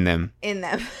Right. in them. In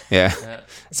them. Yeah.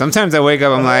 Sometimes I wake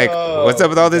up, I'm like, what's up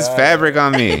with all this got fabric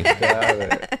on me? Got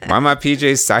it. Why are my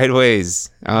PJs sideways?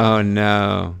 Oh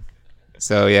no.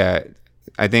 So yeah,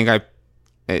 I think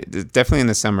definitely in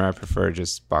the summer I prefer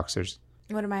just boxers.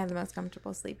 What am I the most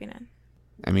comfortable sleeping in?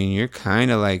 I mean, you're kind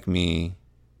of like me,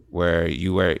 where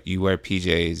you wear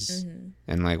PJs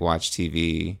and like watch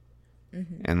TV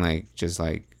and like just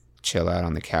like chill out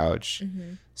on the couch.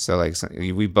 So like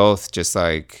we both just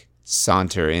like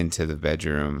saunter into the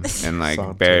bedroom and like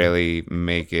Saunter. barely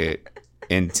make it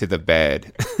into the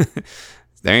bed.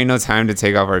 There ain't no time to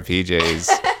take off our PJs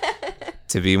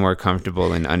to be more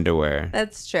comfortable in underwear.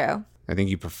 That's true. I think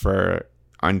you prefer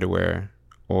underwear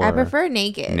or I prefer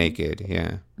naked. naked.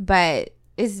 Yeah. But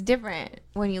it's different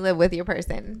when you live with your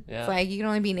person. Yeah. It's like you can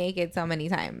only be naked so many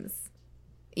times.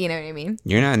 You know what I mean?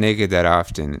 You're not naked that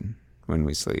often when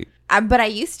we sleep. But I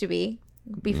used to be.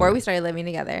 Before we started living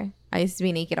together, I used to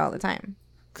be naked all the time.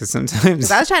 Because sometimes Because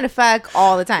I was trying to fuck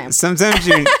all the time. sometimes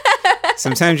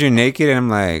you're naked and I'm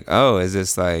like, oh, is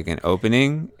this like an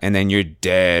opening? And then you're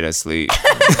dead asleep.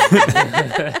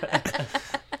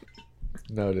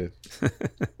 Noted.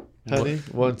 Honey,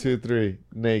 1, 2, 3,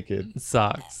 naked.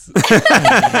 Socks.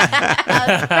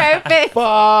 That's perfect.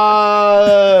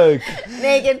 Fuck.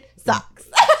 Naked socks.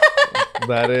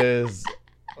 That is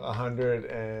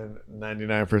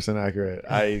 199%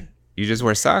 accurate. You just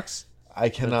wear socks? I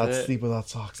cannot That's it. sleep without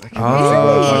socks. I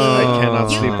Oh.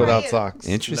 cannot You sleep without can't. socks.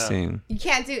 Interesting. You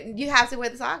can't do. You have to wear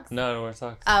the socks. No, I don't wear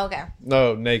socks. Oh, okay.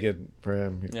 No, naked for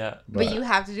him. Yeah. But you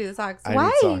have to do the socks. I Why?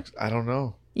 need socks. I don't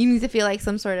know. You need to feel like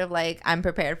some sort of like I'm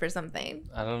prepared for something.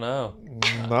 I don't know.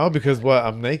 No, because what?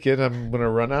 I'm naked. I'm gonna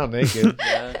run out naked.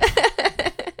 Yeah.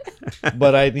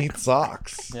 But I need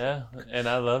socks. Yeah. And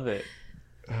I love it.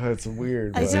 It's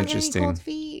weird. I But don't get any interesting. cold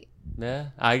feet. Yeah.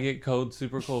 I get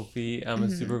super cold feet. I'm a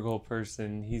super cold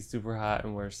person. He's super hot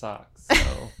and wears socks.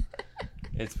 So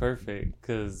it's perfect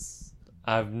because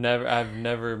I've never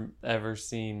ever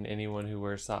seen anyone who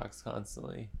wears socks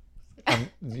constantly.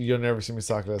 you'll never see me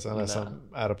sockless unless No. I'm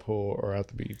at a pool or at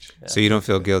the beach. So you don't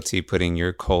feel guilty putting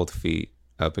your cold feet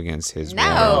up against his No.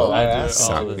 warm I do I it asked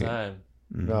all the sock. time.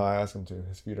 No, I ask him to.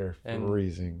 His feet are And-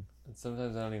 freezing. And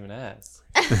sometimes I don't even ask.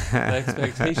 The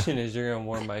expectation is you're gonna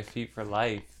warm my feet for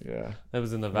life. Yeah. That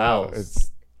was in the No, vows.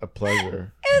 it's a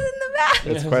pleasure. It was in the back.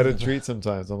 It's quite a treat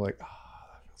sometimes. I'm like, oh,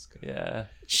 that feels good. Yeah.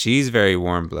 She's very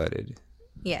warm-blooded.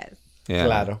 Yes. Yeah.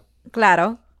 Claro.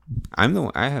 Claro. I'm the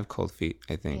one. I have cold feet,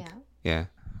 I think. Yeah.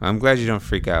 I'm glad you don't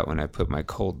freak out when I put my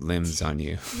cold limbs on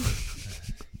you.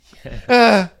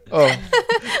 Oh,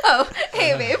 Oh,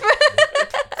 hey, babe.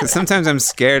 Because sometimes I'm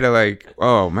scared of like,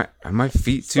 oh, are my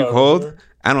feet too Sorry. cold?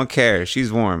 I don't care.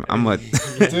 She's warm. I'm a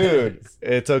dude,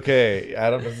 it's okay.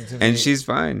 Adam doesn't to me. and she's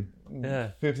fine.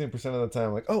 Yeah. 15% of the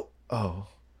time, like, oh.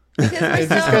 Because we're It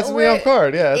just so- catches me we're- off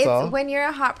guard. Yeah, that's It's all. when you're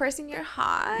a hot person, you're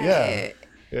hot. Yeah.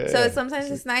 Yeah. So it's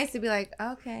sometimes it's nice to be like,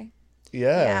 okay,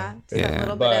 yeah. yeah, just Yeah. a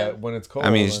little bit But of. when it's cold, I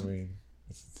I mean, mean,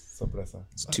 it's sorpresa.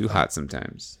 It's too hot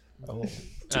sometimes. Oh.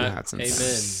 Too hot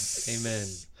sometimes. Amen.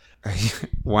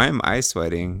 Why am I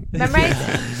sweating? Remember,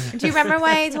 do you remember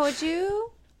why I told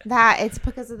you that it's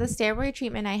because of the steroid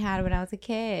treatment I had when I was a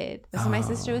kid? That's what my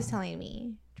sister was telling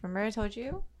me. Remember I told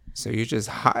you? So you're just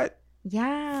hot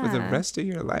Yeah. for the rest of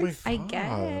your Oh my life? I God,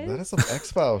 guess. that is some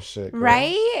X-Files shit. Girl.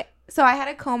 Right? So I had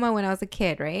a coma when I was a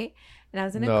kid, right? And I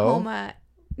was in a No. coma.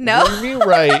 No. What do you mean,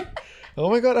 right? Oh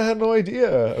my God, I had no idea.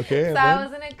 Okay. So and I then?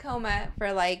 was in a coma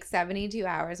for like 72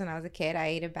 hours when I was a kid. I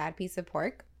ate a bad piece of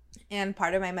pork. And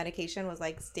part of my medication was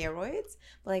like steroids,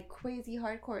 but like crazy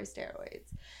hardcore steroids.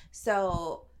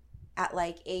 So at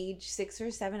like age 6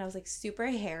 or 7, I was like super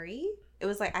hairy. It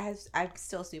was like I'm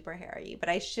still super hairy, but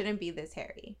I shouldn't be this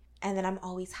hairy. And then I'm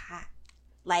always hot.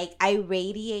 Like I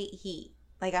radiate heat.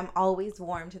 Like I'm always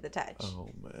warm to the touch. Oh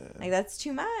man. Like that's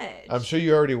too much. I'm sure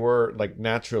you already were like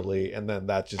naturally, and then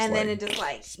that just and like, then it just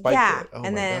like spiked yeah, it. Oh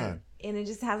and my then God. and it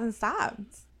just hasn't stopped.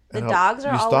 The And how- dogs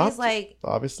are you always stopped? like.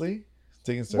 obviously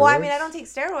taking steroids. Well, I mean, I don't take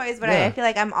steroids, but Yeah. I feel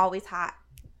like I'm always hot.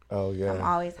 Oh yeah. I'm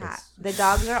always hot. It's- The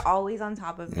dogs are always on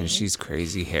top of me. And she's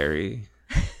crazy hairy.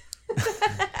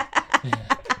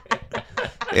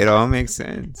 It all makes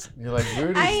sense. You're like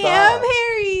Rudy. I stop. am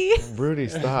hairy. Rudy,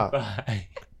 stop. Bye.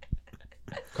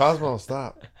 Cosmo,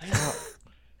 stop. Stop.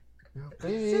 Yo, It's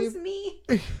babe. just me.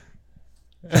 You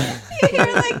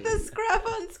hear like the scruff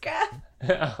on scruff.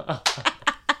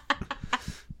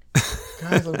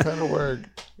 Guys, I'm trying to work.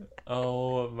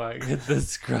 Oh my god, the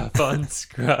scruff on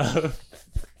scruff.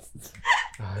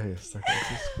 I stuck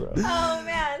into scrub. Oh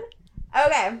man.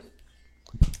 Okay.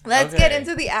 Let's get Okay.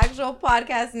 into the actual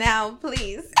podcast now,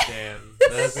 please. Damn,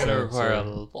 that's gonna So require a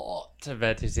sorry. lot of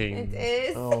editing. It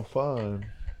is. Oh, fun.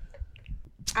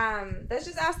 Let's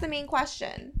just ask the main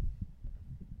question.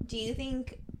 Do you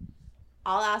think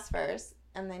I'll ask first,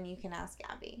 and then you can ask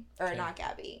Gabby, or Okay. not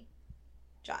Gabby,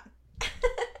 John?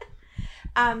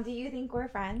 Do you think we're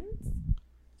friends?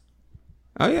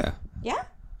 Oh yeah, Yeah.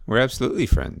 we're absolutely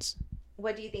friends.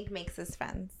 What do you think makes us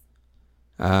friends?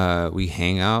 We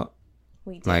hang out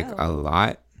We do. like a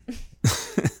lot.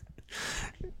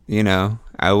 You know,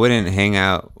 I wouldn't hang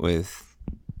out with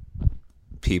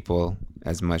people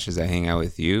as much as I hang out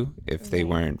with you if they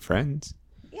weren't friends.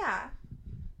 Yeah.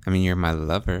 I mean, you're my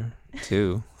lover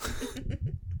too.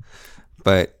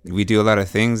 But we do a lot of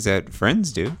things that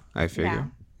friends do, I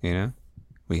figure. You know,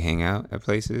 we hang out at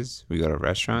places, we go to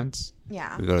restaurants,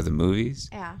 Yeah. we go to the movies,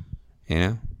 Yeah. you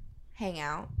know. Hang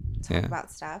out. Talk Yeah.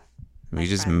 about stuff. We like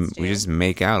just friends we do. just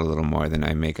make out a little more than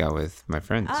I make out with my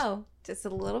friends. Oh, just a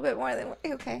little bit more than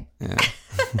okay. Yeah.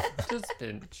 Just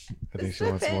pinch. I think she Just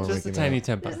wants a more. bit. Just a making tiny out.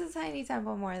 tempo. Just a tiny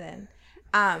tempo more than.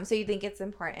 So you think it's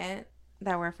important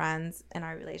that we're friends in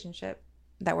our relationship,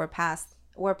 that we're past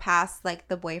like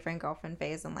the boyfriend girlfriend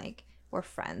phase and like we're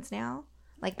friends now?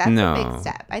 Like that's a No. big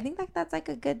step. I think like that's like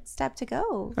a good step to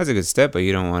go. That's a good step, but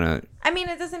you don't want to. I mean,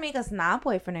 it doesn't make us not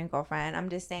boyfriend and girlfriend. I'm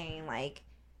just saying like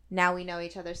now we know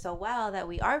each other so well that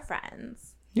we are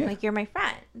friends. Yeah. Like you're my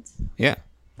friend. Yeah.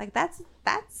 Like that's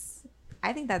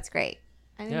I think that's great.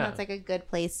 I think Yeah. that's like a good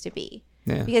place to be.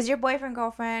 Yeah. Because your boyfriend,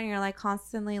 girlfriend, you're like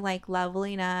constantly like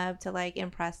leveling up to like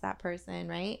impress that person,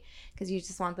 right? Because you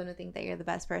just want them to think that you're the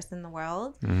best person in the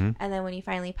world. Hmm. And then when you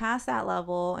finally pass that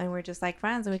level and we're just like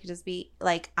friends and we could just be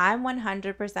like, I'm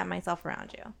 100% myself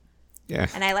around you. Yeah.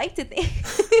 And I like to think,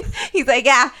 he's like,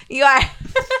 yeah, you are.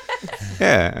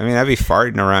 Yeah. I mean, I'd be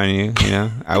farting around you, you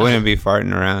know? I wouldn't be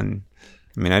farting around.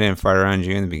 I mean, I didn't fart around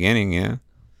you in the beginning, you know?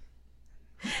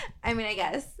 I mean, I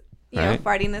guess, you Right. know,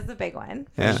 farting is a big one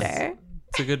for Yeah. sure.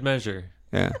 It's a good measure.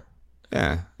 Yeah.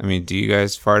 Yeah. I mean, do you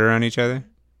guys fart around each other?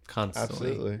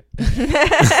 Constantly. Absolutely.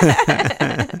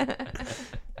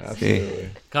 Absolutely.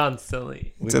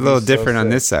 Constantly. It's a little different on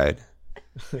this side.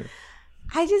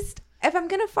 I just, if I'm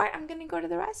going to fart, I'm going to go to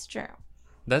the restroom.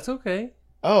 That's okay.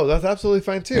 Oh, that's absolutely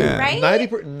fine too. Yeah. Right?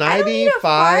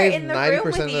 95, in the room 90%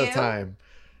 with of the you. time,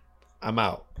 I'm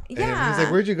out. And Yeah. he's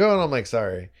like, "Where'd you go?" And I'm like,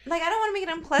 "Sorry." Like, I don't want to make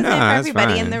it unpleasant No, for that's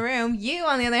everybody in fine. the room. You,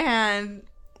 on the other hand,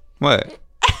 What?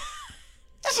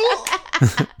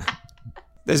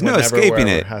 There's no Whenever, escaping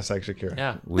wherever. it. Hashtag Shakira.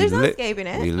 Yeah. We there's no li- escaping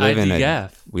it. We live in a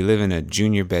IDF. we live in a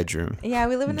junior bedroom. Yeah,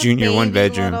 we live in a Junior baby one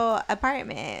bedroom. little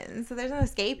apartment, so there's no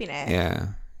escaping it. Yeah.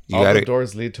 You All got the to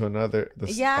doors lead to another.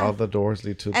 Yeah. All the doors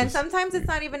lead to. And this, sometimes it's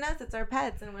not even us; it's our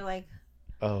pets, and we're like,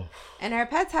 Oh. and our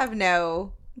pets have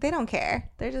no, they don't care.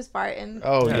 They're just farting.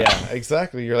 Oh yeah,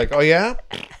 exactly. You're like, "Oh yeah,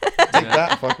 take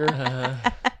that,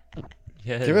 fucker.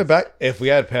 Yes. Give it back." If we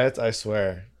had pets, I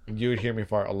swear you would hear me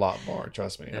fart a lot more.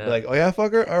 Trust me. I'd Yeah. be like, "Oh yeah,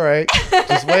 fucker. All right,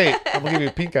 just wait. I'm gonna give you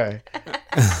a pink eye."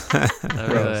 I'd be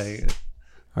Gross. like,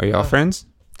 Are y'all friends?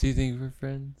 do you think we're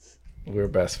friends? We're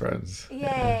best friends.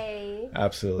 Yay!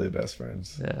 Absolutely best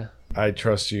friends. Yeah. I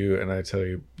trust you, and I tell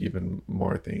you even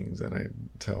more things than I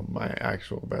tell my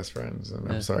actual best friends. And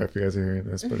Yeah. I'm sorry if you guys are hearing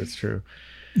this, but it's true.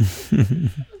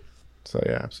 So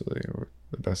yeah, absolutely, we're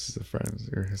the bestest of friends.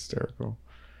 You're hysterical,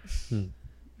 Hmm.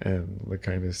 and the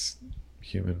kindest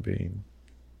human being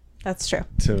That's true.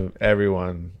 to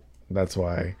everyone. That's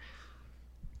why,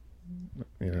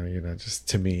 you know, you're not just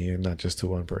to me, and not just to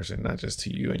one person, not just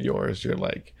to you and yours. You're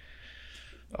like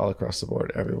all across the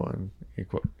board, everyone,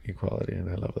 equality, and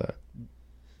I love that.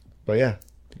 But yeah,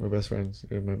 we're best friends.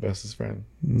 You're my bestest friend.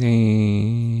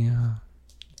 Yeah.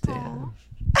 Damn.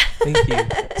 Thank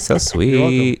you. So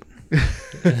sweet.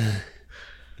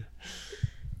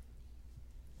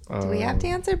 Do we have to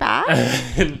answer back?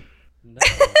 No.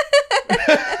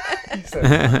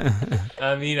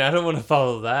 I mean, I don't want to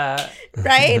follow that.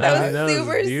 Right? I That mean, was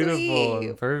super beautiful sweet.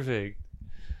 and perfect.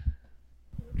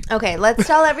 Okay, let's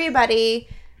tell everybody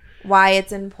why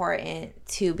it's important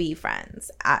to be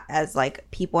friends as like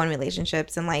people in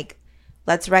relationships, and like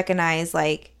let's recognize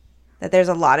like that there's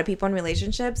a lot of people in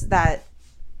relationships that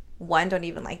one, don't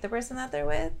even like the person that they're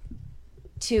with,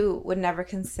 two, would never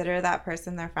consider that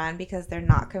person their friend because they're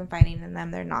not confiding in them,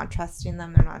 they're not trusting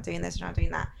them, they're not doing this, they're not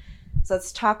doing that. So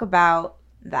let's talk about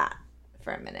that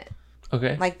for a minute,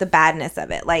 Okay. like the badness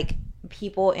of it, like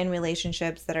people in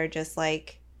relationships that are just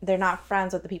like they're not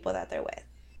friends with the people that they're with.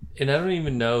 And I don't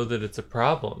even know that it's a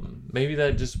problem. Maybe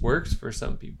that just works for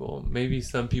some people. Maybe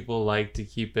some people like to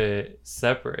keep it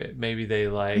separate. Maybe they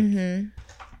like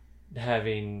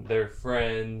having their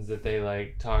friends that they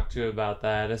like talk to about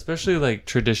that, especially like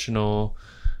traditional,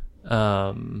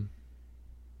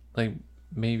 like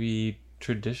maybe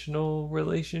traditional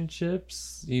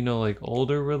relationships, you know, like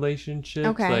older relationships.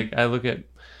 Okay. Like I look at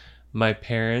my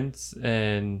parents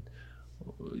and,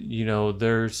 you know,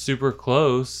 they're super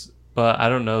close, but I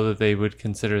don't know that they would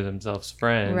consider themselves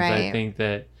friends. Right. I think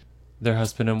that they're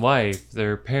husband and wife,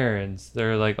 they're parents,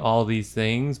 they're like all these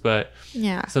things, but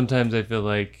Yeah. sometimes I feel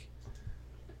like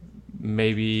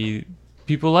maybe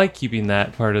people like keeping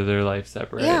that part of their life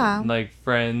separate. Yeah. Like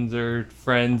friends or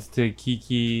friends to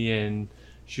kiki and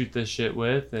shoot the shit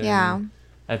with. And Yeah.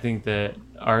 I think that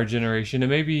our generation, and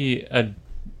maybe I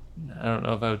don't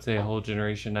know if I would say a whole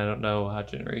generation. I don't know how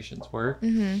generations work.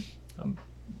 Mm-hmm.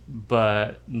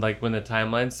 But like when the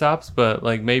timeline stops, but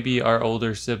like maybe our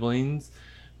older siblings,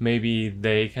 maybe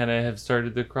they kind of have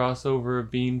started the crossover of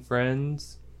being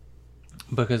friends,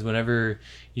 because whenever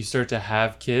you start to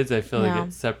have kids, I feel Yeah. like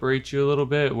it separates you a little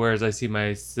bit. Whereas I see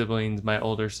my siblings, my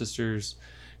older sister's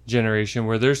generation,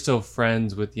 where they're still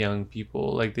friends with young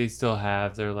people. Like they still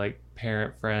have their like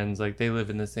parent friends, like they live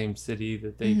in the same city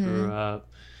that they grew up.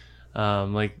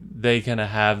 Like they kind of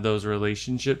have those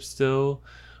relationships still.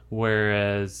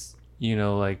 Whereas, you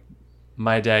know, like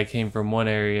my dad came from one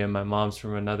area and my mom's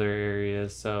from another area,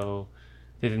 so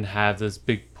they didn't have this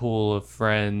big pool of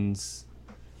friends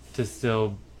to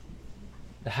still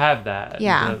have that.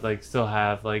 Yeah. To, like still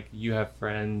have, like you have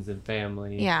friends and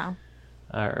family. Yeah.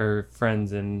 Or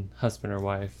friends and husband or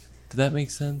wife. Did that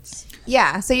make sense?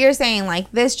 Yeah. So you're saying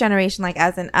like this generation, like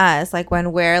as in us, like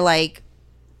when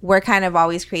we're kind of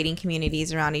always creating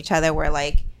communities around each other, where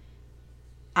like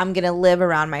I'm going to live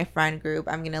around my friend group.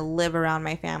 I'm going to live around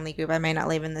my family group. I may not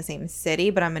live in the same city,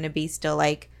 but I'm going to be still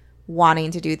like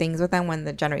wanting to do things with them. When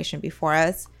the generation before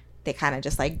us, they kind of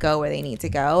just like go where they need to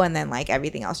go. And then like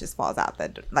everything else just falls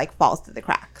through the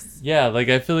cracks. Yeah, like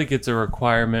I feel like it's a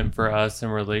requirement for us in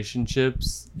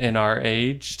relationships in our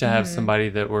age to have somebody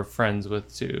that we're friends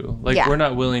with too. Like Yeah. we're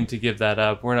not willing to give that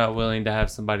up. We're not willing to have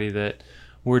somebody that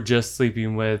we're just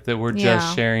sleeping with, that we're Yeah.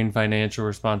 just sharing financial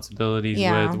responsibilities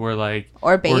Yeah. with. We're like,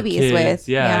 Or babies kids. with.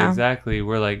 Yeah, exactly.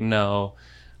 We're like, no,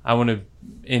 I want to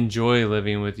enjoy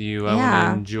living with you. I want Yeah.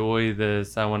 to enjoy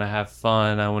this. I want to have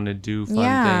fun. I want to do fun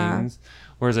Yeah. things.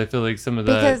 Whereas I feel like some of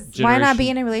the Because why not be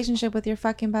generation- in a relationship with your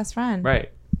fucking best friend? right?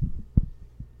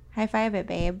 High five it,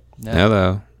 babe. No.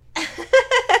 Hello.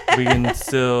 We can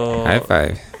still High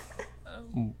five.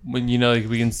 when you know, like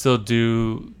we can still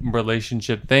do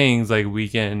relationship things. Like we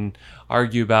can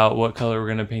argue about what color we're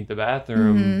gonna paint the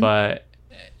bathroom, but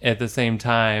at the same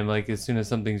time, like as soon as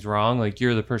something's wrong, like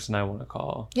you're the person I want to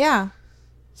call. Yeah.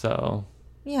 So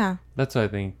Yeah. that's what I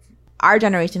think. Our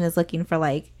generation is looking for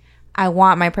like, I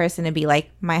want my person to be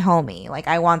like my homie. Like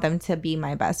I want them to be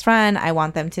my best friend. I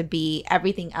want them to be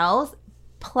everything else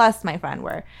plus my friend.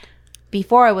 Where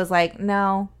before it was like,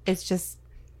 no, it's just,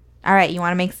 all right, you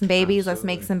want to make some babies? Let's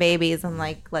make some babies and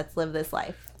like, let's live this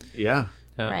life. Yeah.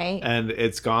 Yeah. Right? And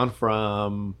it's gone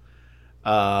from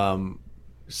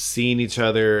seeing each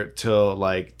other till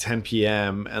like 10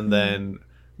 p.m. and then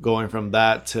going from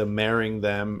that to marrying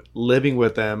them, living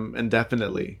with them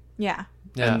indefinitely. Yeah.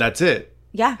 Yeah. And that's it.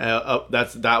 Yeah.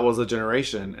 That was a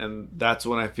generation. And that's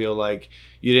when I feel like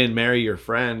you didn't marry your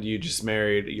friend, you just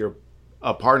married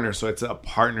a partner. So it's a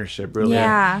partnership, really.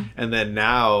 Yeah. And then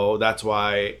now that's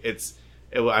why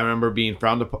I remember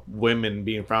women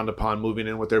being frowned upon moving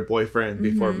in with their boyfriend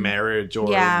before marriage or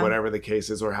whatever the case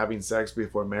is, or having sex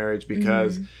before marriage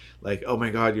because like, oh my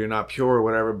God, you're not pure or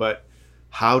whatever. But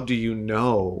how do you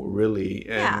know, really?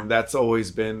 And that's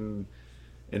always been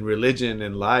in religion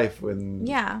and life and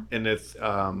its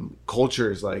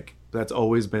cultures, like that's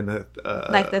always been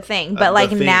like the thing. But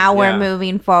like now we're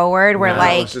moving forward. We're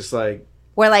like, it's just like,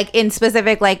 we're like in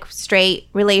specific like straight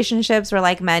relationships where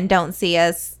like men don't see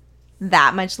us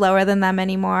that much lower than them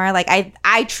anymore. Like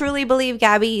I truly believe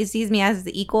Gabby sees me as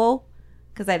equal,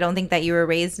 because I don't think that you were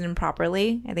raised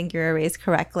improperly. I think you were raised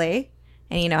correctly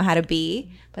and you know how to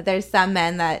be. But there's some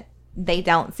men that they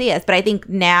don't see us. But I think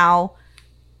now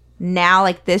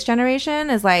like this generation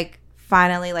is like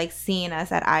finally like seeing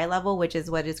us at eye level, which is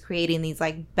what is creating these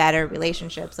like better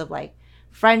relationships of like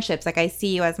friendships. Like I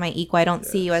see you as my equal. I don't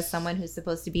see you as someone who's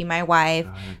supposed to be my wife,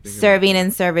 serving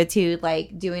in servitude,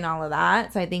 like doing all of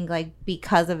that. So I think like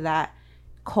because of that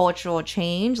cultural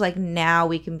change, like now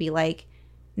we can be like,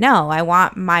 no, I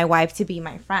want my wife to be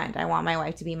my friend. I want my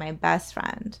wife to be my best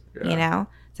friend, you know?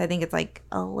 So I think it's like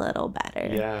a little better.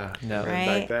 yeah. No.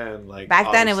 And Right?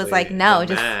 back then it was like, no,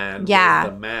 just, was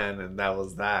the man, and that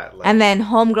was that. Like, and then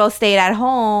homegirl stayed at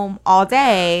home all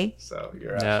day. so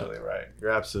you're Yeah. absolutely right.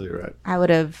 You're absolutely right. I would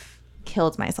have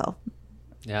killed myself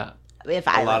Yeah. if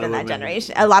I A lot lived in of that women-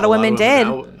 generation. A lot of women did.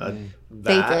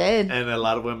 They That, did. and a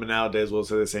lot of women nowadays will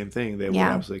say the same thing. They would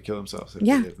Yeah. absolutely kill themselves. If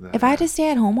Yeah. they lived in that If I had to era.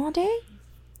 stay at home all day,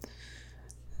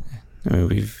 I mean,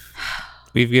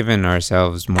 we've given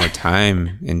ourselves more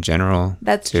time in general.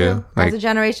 that's too. true. As Like, a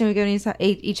generation, we've given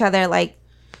each other like.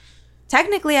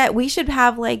 Technically, we should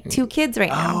have like 2 kids right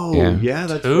now. Oh, Yeah. yeah,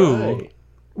 that's Two. right.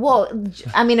 Well,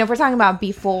 I mean, if we're talking about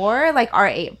before, like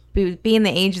our being the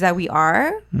age that we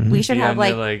are, we should Be have on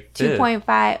your, like fifth.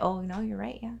 2.5. Oh no, you're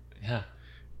right. Yeah. Yeah.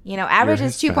 You know, average You're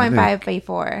is 2.5 Hispanic.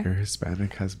 before. Your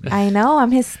Hispanic husband. I know.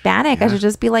 I'm Hispanic. I Yeah. should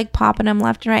just be like popping him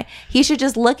left and right. He should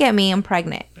just look at me. I'm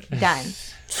pregnant. Done.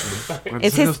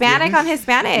 It's Hispanic on ¿Y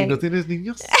Hispanic. no tienes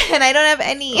niños? And I don't have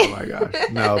any. Oh my gosh.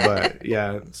 No, but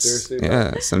yeah, seriously.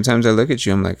 yeah. Sometimes I look at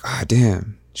you, I'm like, ah,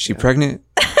 damn, she pregnant?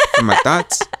 From my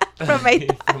thoughts? From my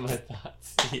From my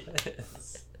thoughts.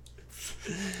 Yes.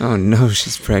 Oh no,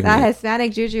 she's that pregnant.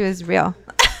 Hispanic juju is real.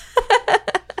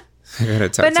 I gotta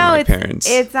talk But to no, my parents.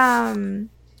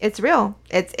 it's real.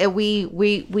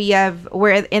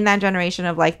 We're in that generation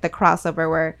of like the crossover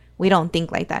where we don't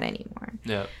think like that anymore.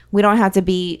 Yeah. We don't have to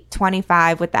be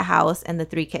 25 with the house and the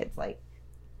 3 kids. Like,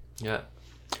 Yeah.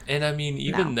 And I mean, no.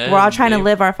 even then, We're all trying to they-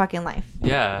 live our fucking life.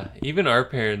 Yeah, even our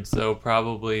parents though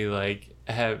probably like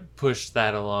have pushed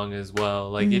that along as well.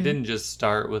 Like it didn't just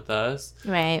start with us.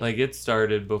 Right. Like it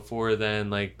started before then,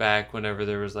 like back whenever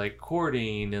there was like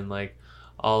courting and like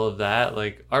all of that.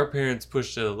 Like our parents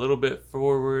pushed it a little bit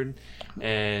forward,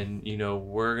 and you know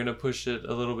we're gonna push it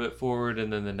a little bit forward,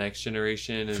 and then the next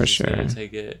generation is For just gonna sure.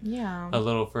 take it Yeah. a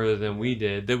little further than we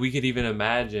did, that we could even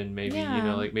imagine. Maybe you Yeah.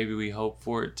 know, like maybe we hope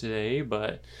for it today,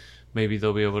 but maybe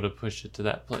they'll be able to push it to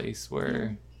that place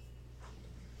where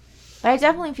But I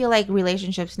definitely feel like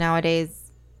relationships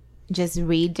nowadays just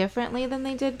read differently than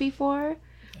they did before.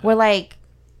 Where like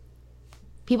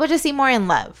people just seem more in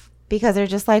love because they're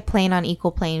just like playing on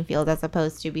equal playing field, as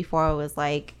opposed to before it was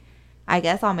like, I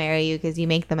guess I'll marry you because you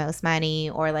make the most money,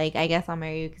 or like, I guess I'll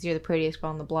marry you because you're the prettiest girl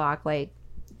on the block. Like,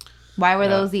 why were Yeah.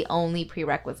 those the only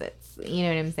prerequisites? You know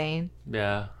what I'm saying?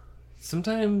 yeah.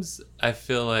 Sometimes I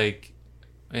feel like,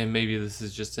 and maybe this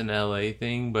is just an LA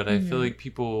thing, but I feel like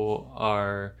people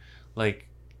are like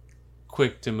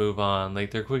quick to move on. Like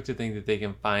they're quick to think that they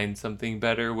can find something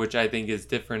better, which I think is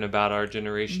different about our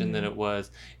generation than it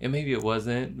was. And maybe it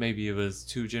wasn't. Maybe it was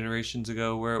 2 generations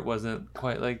ago where it wasn't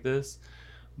quite like this.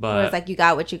 Where But it's like you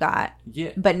got what you got,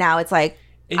 yeah, but now it's like,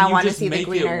 and I you wanna just see the make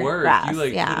greener it work. grass, You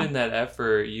like yeah. put in that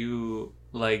effort. You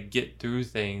like get through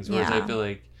things. Whereas I Yeah. feel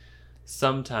like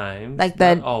sometimes, Like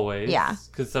not the- always, yeah.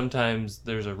 because sometimes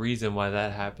there's a reason why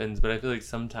that happens. But I feel like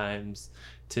sometimes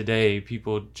today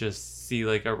people just see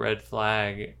like a red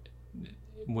flag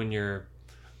when you're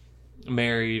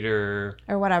married or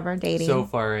or whatever, dating. so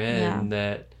far in Yeah.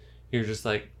 that you're just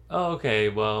like, oh, okay,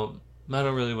 well, I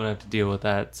don't really want to have to deal with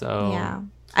that. So Yeah.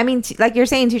 I mean, like you're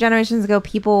saying, 2 generations ago,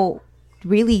 people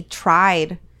really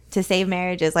tried to save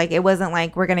marriages. Like, it wasn't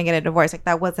like we're going to get a divorce. Like,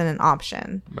 that wasn't an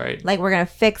option. right. Like, we're going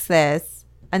to fix this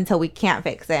until we can't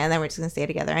fix it. And then we're just going to stay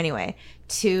together anyway.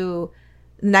 To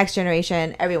the next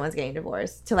generation, everyone's getting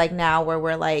divorced. To like now where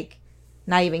we're like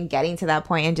not even getting to that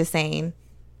point and just saying,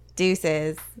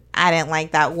 deuces, I didn't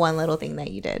like that one little thing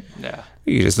that you did. Yeah.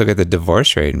 You just look at the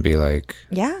divorce rate and be like,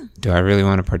 Yeah. do I really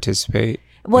want to participate?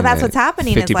 Well, in that's that what's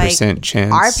happening. Is like 50%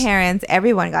 chance. our parents,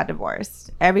 everyone got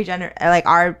divorced. Every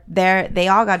they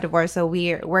all got divorced. So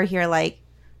we're here like,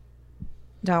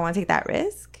 do I want to take that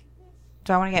risk?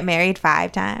 Do I want to get married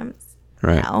 5 times?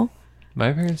 Right. No.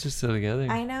 My parents are still together.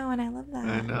 I know, and I love that.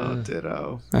 I know,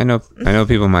 ditto. I know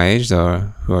people my age though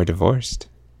who are divorced.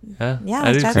 Yeah. Yeah,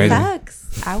 I do that crazy.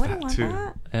 sucks. I wouldn't want too.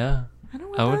 that. Yeah. I don't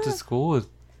want I went to that. school with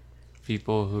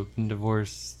people who've been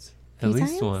divorced at 3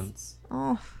 least times? once.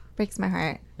 Oh, breaks my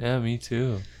heart. Yeah, me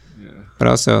too. Yeah. But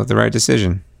also the right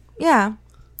decision. Yeah.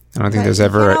 I don't think But there's you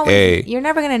ever can't always- a You're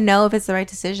never gonna know if it's the right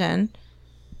decision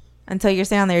until you're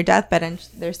sitting on your deathbed and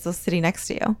they're still sitting next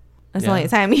to you. That's the Yeah. only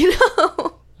time you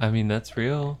know. I mean, that's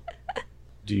real.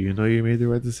 Do you know you made the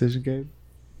right decision, Gabe?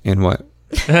 in what?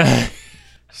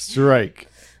 Strike.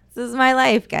 This is my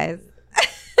life, guys.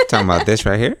 Talking about this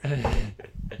right here?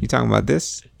 You talking about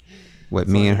this? What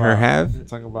me and her have?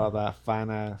 Talking about that fine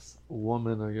ass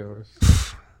woman of yours.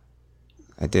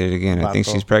 I did it again. I think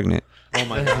Vato. she's pregnant. Oh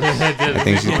my gosh. I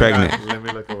think she's Oh my pregnant. God, let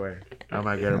me look away. I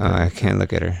might get her. Oh, I can't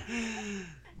look at her.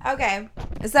 Okay.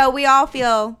 So we all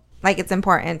feel like it's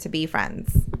important to be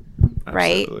friends.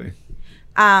 right? Absolutely.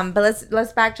 But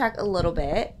let's backtrack a little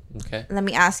bit. Okay. Let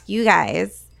me ask you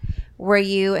guys, were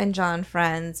you and John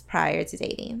friends prior to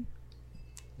dating?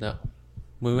 No.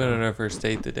 We went on our first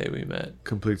date the day we met.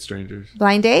 Complete strangers.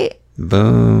 Blind date?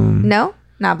 Boom. No,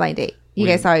 not blind date. You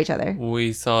guys saw each other.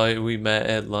 We saw it. We met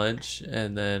at lunch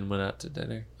and then went out to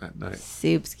dinner. At night.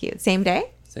 Soup's cute. Same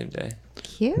day? Same day.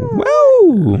 Cute.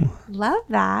 Woo. Love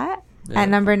that. Yeah. At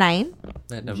number 9.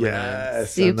 At number 9.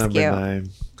 Yes. Soup's Number cute. 9.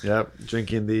 Yep.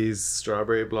 Drinking these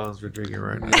strawberry blondes we're drinking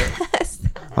right now.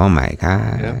 Oh my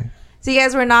god. Yep. So you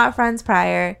guys were not friends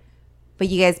prior, but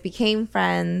you guys became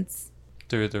friends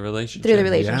Through the relationship. through the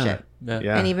relationship. Yeah.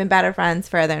 Yeah. And even better friends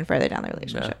further and further down the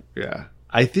relationship. Yeah.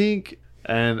 I think,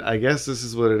 and I guess this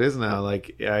is what it is now.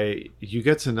 Like, you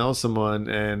get to know someone,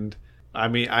 and I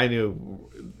mean, I knew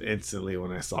instantly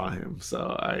when I saw him,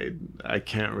 so I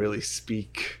can't really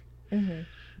speak. Mm-hmm.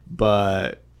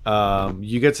 But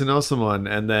you get to know someone,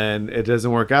 and then it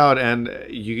doesn't work out, and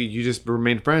you just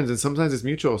remain friends. And sometimes it's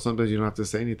mutual. Sometimes you don't have to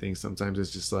say anything. Sometimes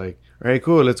it's just like, all right,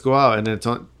 cool, let's go out. And then it's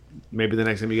on. Maybe the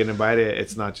next time you get invited,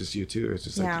 it's not just you two. It's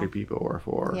just like Yeah. 3 people or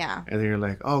 4. Yeah. And then you're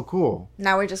like, oh, cool.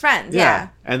 Now we're just friends. Yeah.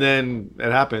 And then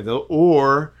it happens.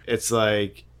 Or it's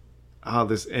like, oh,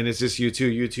 this, and it's just you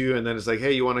two. And then it's like,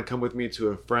 hey, you want to come with me to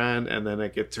a friend? And then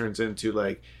like, it turns into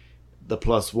like the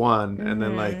 +1. And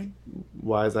then like,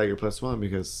 why is that your +1?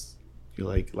 Because you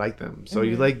like them. So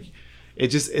you like,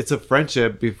 it's a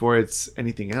friendship before it's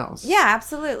anything else. Yeah,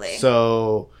 absolutely.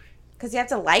 So Because you have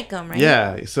to like them, right?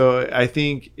 yeah. So I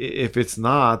think if it's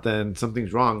not, then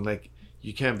something's wrong. Like,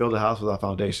 you can't build a house without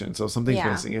foundation. So something's Yeah.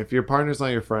 missing. If your partner's not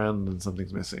your friend, then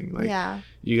something's missing. Like, Yeah.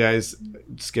 you guys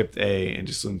skipped A and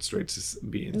just went straight to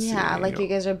B and C. Yeah, like know? you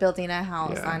guys are building a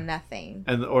house Yeah. on nothing.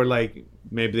 And or like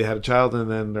maybe they had a child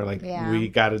and then they're like, Yeah. we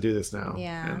got to do this now.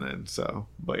 Yeah. And then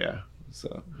but yeah.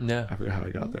 So Yeah. I forgot how I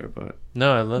got there, but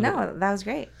No, I love it. No, that was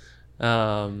great.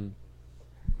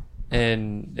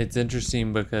 And it's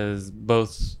interesting because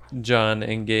both John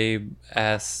and Gabe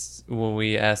asked, when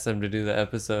we asked them to do the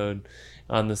episode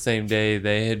on the same day,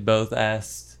 they had both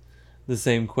asked the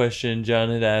same question. John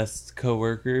had asked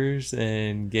coworkers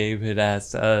and Gabe had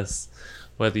asked us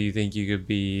whether you think you could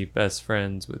be best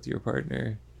friends with your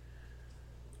partner.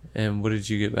 And what did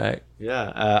you get back?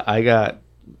 yeah, I got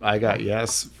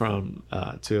yes from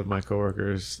 2 of my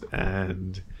coworkers,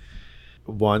 and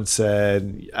one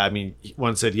said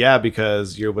yeah,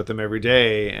 because you're with them every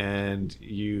day and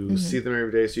you see them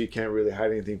every day, so you can't really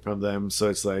hide anything from them, so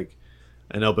it's like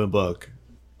an open book.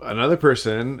 Another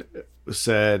person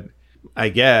said I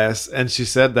guess, and she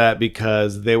said that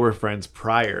because they were friends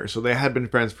prior, so they had been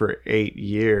friends for 8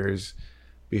 years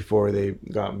before they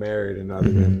got married, and now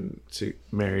they've been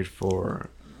married for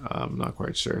I'm not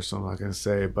quite sure, so I'm not going to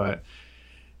say, but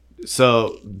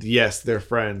so yes, they're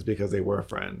friends because they were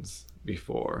friends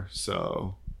before.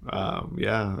 So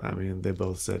yeah, I mean, they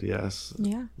both said yes.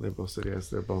 Yeah. They both said yes.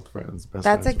 They're both friends. Best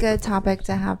That's a friends. good topic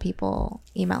to have people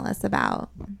email us about,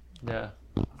 Yeah.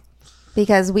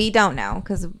 because we don't know,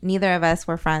 because neither of us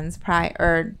were friends prior,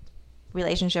 or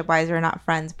relationship wise, we're not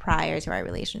friends prior to our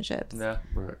relationships. Yeah.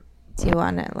 Right. Do you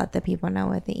want to let the people know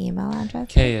what the email address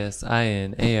is?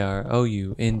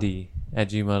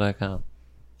 KSINAROUND@gmail.com.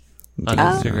 On Oh.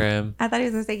 Instagram, I thought he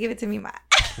was going to say, give it to me, Ma.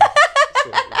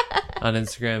 on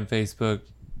Instagram, Facebook,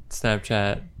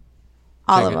 Snapchat,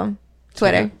 All Check of it. them.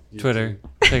 Twitter. Twitter.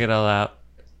 Check it all out.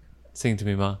 Sing to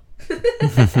me, Ma.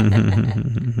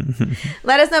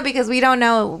 Let us know, because we don't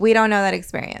know that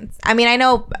experience. I mean, I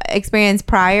know experience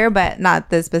prior, but not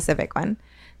the specific one.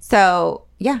 So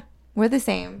yeah, we're the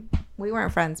same. We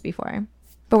weren't friends before,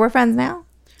 but we're friends now.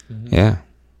 Yeah.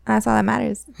 That's all that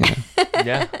matters.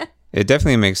 Yeah. It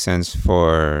definitely makes sense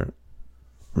for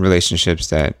relationships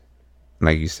that,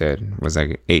 like you said, was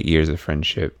like 8 years of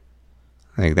friendship.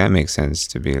 Like that definitely makes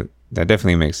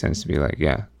sense to be like,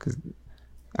 yeah, because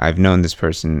I've known this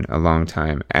person a long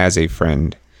time as a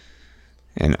friend,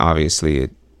 and obviously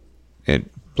it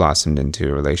blossomed into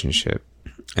a relationship.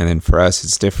 And then for us,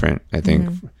 it's different. I think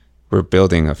we're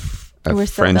building a We're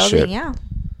still friendship, building, yeah.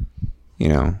 you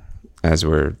know, as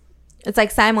we're, It's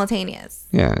like simultaneous.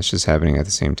 yeah, it's just happening at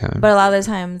the same time. But a lot of the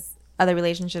times, other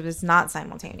relationships is not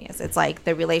simultaneous. It's like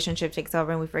the relationship takes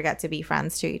over and we forget to be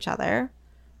friends to each other,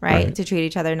 right? To treat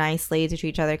each other nicely, to treat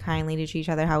each other kindly, to treat each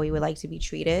other how we would like to be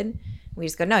treated. We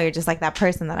just go, no, you're just like that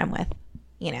person that I'm with,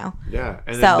 you know? Yeah,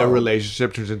 and So- then the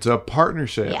relationship turns into a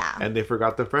partnership. Yeah. And they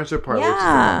forgot the friendship part, which is the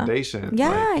Yeah. foundation. Yeah,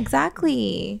 Like,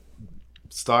 exactly.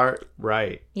 start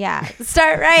right. Yeah.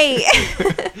 Start right.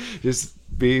 Just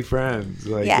be friends.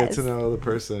 Like, Yes. get to know the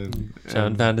person. John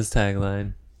And- found his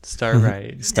tagline. Start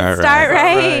right. Start Start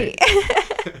right.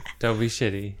 right. Don't be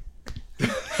shitty.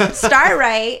 Start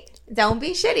right. Don't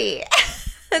be shitty.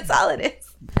 That's all it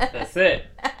is. That's it.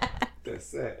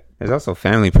 That's it. There's also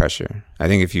family pressure. I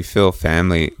think if you feel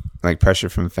family like pressure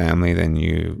from family, then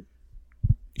you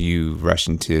rush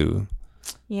into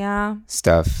Yeah.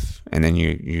 stuff, and then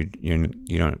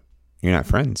you're not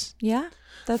friends. Yeah.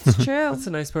 That's true. That's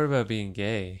the nice part about being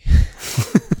gay.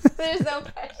 There's no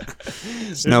pressure.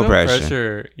 There's no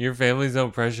pressure. Your families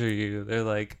don't pressure you. They're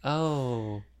like,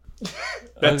 oh,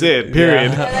 That's it,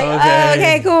 period. They're like, oh,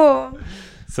 okay, cool.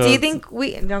 So Do you it's- think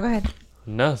no, go ahead.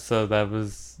 No, so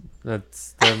that's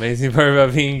the amazing part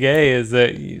about being gay is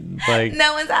that like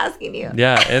No one's asking you.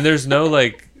 yeah, and there's no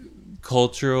like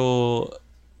cultural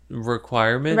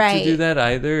requirement to do Right. that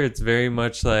either. It's very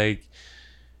much like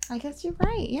I guess you're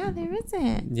right. Yeah, there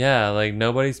isn't. yeah, like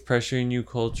nobody's pressuring you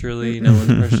culturally. No one's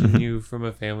pressuring you from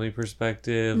a family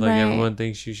perspective. Like Right. everyone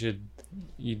thinks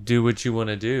you do what you want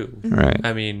to do. Right.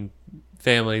 I mean,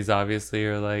 families obviously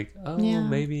are like, oh, Yeah.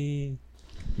 maybe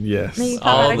Yes. Maybe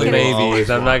all Probably the could- maybes. Always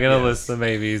I'm not want, gonna yes. list the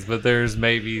maybes, but there's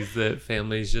maybes that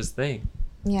families just think.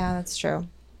 Yeah, that's true.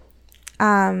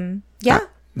 Yeah.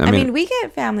 I mean, we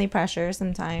get family pressure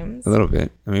sometimes. a little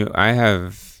bit. I mean, I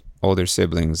have older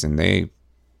siblings, and they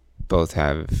both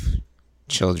have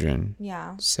children.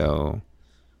 Yeah. So,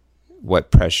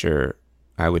 what pressure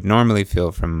I would normally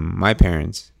feel from my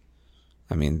parents,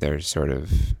 I mean,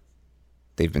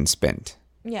 they've been spent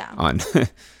Yeah. on.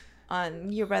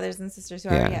 On your brothers and sisters who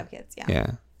Yeah. already have kids. Yeah.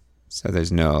 Yeah. So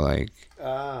there's no like,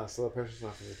 So the pressure's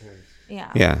not from your parents.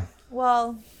 Yeah. yeah.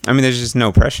 Well, I mean, there's just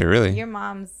no pressure really. your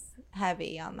mom's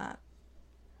heavy on that.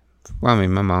 Well, I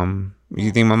mean, my mom.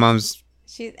 You think my mom's?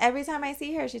 She every time I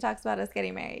see her, she talks about us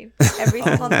getting married. Every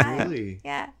single time. Really?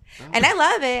 Yeah. And I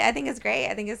love it. I think it's great.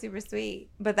 I think it's super sweet.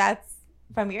 But that's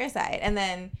from your side. And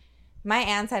then my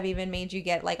aunts have even made you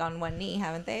get like on one knee,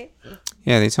 haven't they?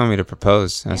 Yeah, they told me to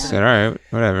propose. I said, all right,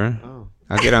 whatever. Oh.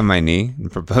 I'll get on my knee and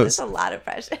There's propose. a lot of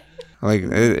pressure. Like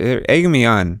they're egging me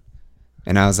on,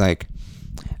 and I was like,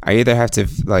 I either have to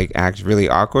like act really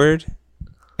awkward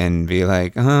and be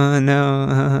like, oh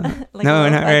no, Like no, a we're little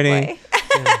not ready,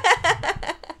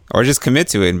 fuckboy. or just commit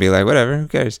to it and be like, whatever, who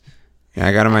cares? And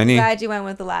I got on my knee, Glad you went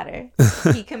with the latter.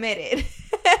 He committed.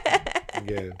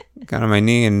 Good. got on my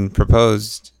knee and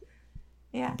proposed.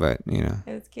 Yeah. But you know,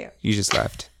 It was cute. you just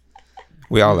laughed.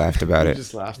 We all laughed about You it.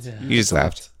 just laughed. Yeah. You just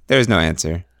laughed. There was no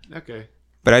answer, Okay.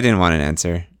 but I didn't want an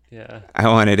answer. Yeah. I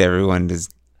wanted everyone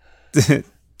to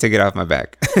get off my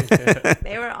back.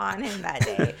 They were on him that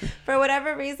day for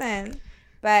whatever reason.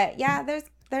 But yeah,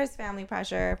 there's family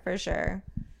pressure for sure.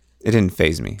 It didn't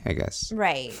phase me, I guess.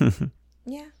 Right.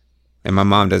 Yeah. And my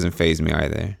mom doesn't phase me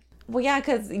either. Well, yeah,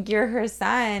 because you're her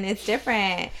son. It's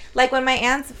different. Like when my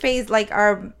aunts phase like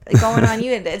are going on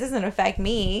you, it doesn't affect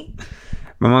me.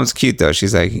 My mom's cute though.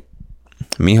 She's like,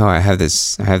 Mijo, I have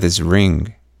this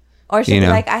ring. Or she'll You be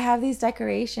know. like, I have these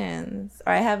decorations,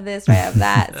 or I have this, or I have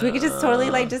that. So we could just totally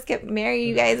like just get married,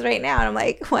 you guys, right now. And I'm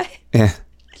like, what? Yeah.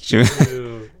 She,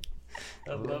 Ew.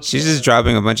 I love she's just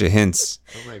dropping a bunch of hints.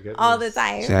 Oh my goodness. All the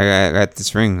time. She's like, I got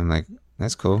this ring. I'm like,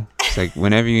 that's cool. It's like,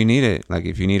 whenever you need it. Like,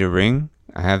 if you need a ring,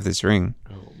 I have this ring.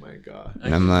 Oh my god. I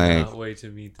And I'm cannot like- wait to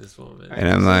meet this woman. And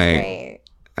I'm like, Great.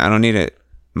 I don't need it,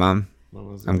 Mom.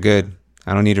 Mama's I'm like, good.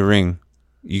 I don't need a ring.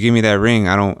 You give me that ring.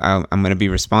 I'm going to be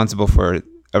responsible for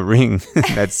a ring.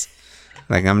 That's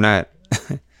like, I'm not,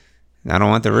 I don't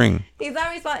want the ring. He's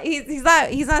not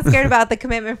he's not scared about the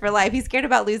commitment for life. He's scared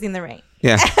about losing the ring.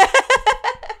 Yeah.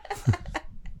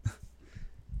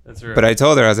 That's right. But I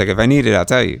told her, I was like, if I need it, I'll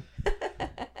tell you.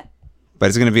 But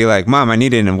it's going to be like, Mom, I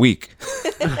need it in a week.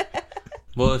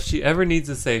 Well, if she ever needs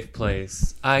a safe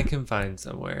place, I can find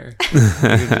somewhere. You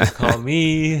can just call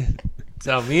me,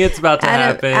 tell me it's about to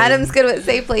happen. Adam's good with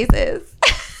safe places.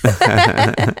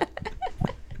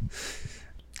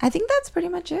 I think that's pretty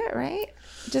much it, right?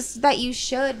 Just that you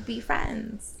should be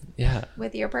friends Yeah.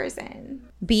 with your person.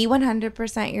 Be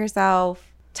 100% yourself.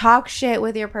 Talk shit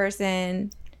with your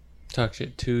person. Talk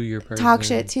shit to your person. Talk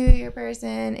shit to your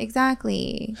person.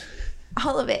 Exactly.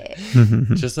 All of it.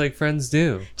 Just like friends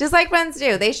do. Just like friends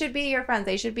do. They should be your friends.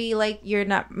 They should be like, you're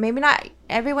not, maybe not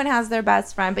everyone has their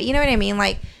best friend, but you know what I mean?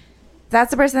 Like,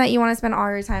 that's the person that you want to spend all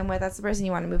your time with. That's the person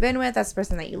you want to move in with. That's the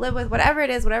person that you live with. Whatever it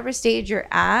is, whatever stage you're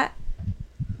at,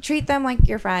 treat them like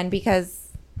your friend because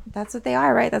that's what they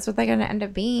are, right? That's what they're going to end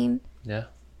up being. Yeah.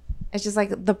 It's just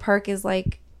like the perk is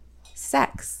like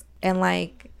sex and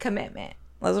like commitment.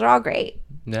 Those are all great.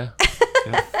 Yeah.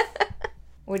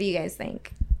 What do you guys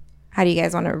think? How do you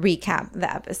guys want to recap the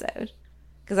episode?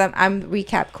 Because I'm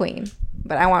recap queen,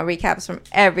 but I want recaps from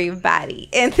everybody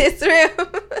in this room.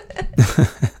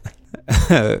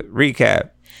 Recap.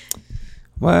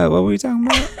 What were we talking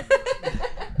about?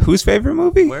 Whose favorite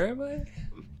movie? Where am I?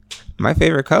 My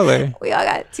favorite color. We all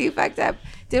got too fucked up.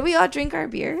 Did we all drink our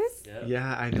beers?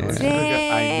 Yeah, I know.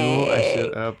 Yeah. I knew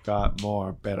could have got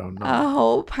more, pero no. A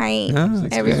whole pint. No,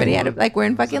 that's Everybody good. had like we're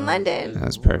in fucking London. That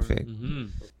was perfect. Mm-hmm.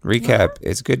 Recap.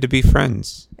 It's good to be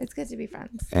friends. It's good to be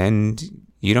friends. And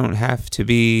you don't have to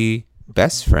be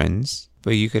best friends,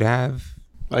 but you could have...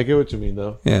 I get what you mean,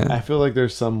 though. Yeah. I feel like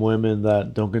there's some women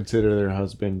that don't consider their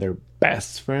husband their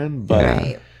best friend, but Yeah.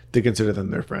 Right. they consider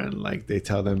them their friend. Like, they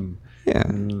tell them Yeah.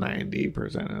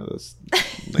 90% of this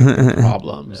like,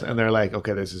 problems. And they're like,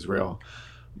 okay, this is real.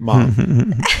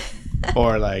 Mom.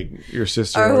 Or, like, your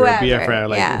sister Or or, whoever, your BFF.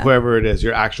 Like, yeah. whoever it is,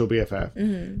 your actual BFF.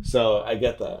 Mm-hmm. So, I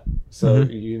get that. So,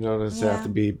 you don't necessarily have to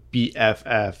be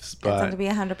BFFs, It's but... going to be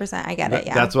 100%. I get it.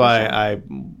 Yeah. That's for why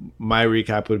sure. my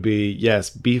recap would be, yes,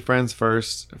 be friends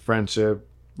first, friendship,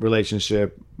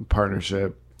 relationship,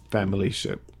 partnership, family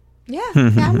ship, Yeah.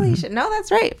 Family ship. No,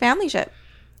 that's right. Family ship.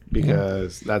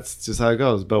 because that's just how it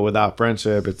goes. But without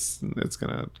friendship, it's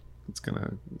gonna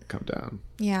come down.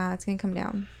 Yeah, it's going to come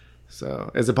down.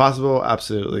 So is it possible?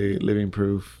 Absolutely. Living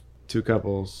proof. 2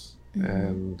 couples,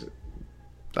 and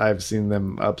I've seen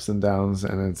them ups and downs,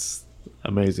 and it's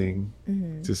amazing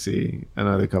to see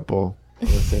another couple on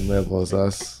the same level as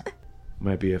us.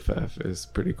 My BFF is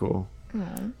pretty cool.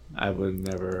 I would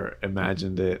never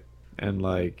imagined it, and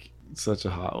like such a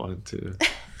hot one too.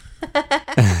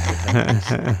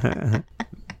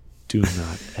 Do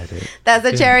not edit. That's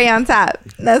a cherry on top.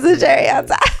 That's a cherry on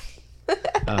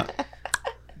top.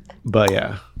 But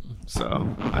yeah,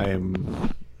 so I am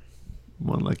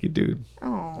one lucky dude.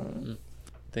 Oh.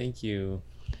 Thank you.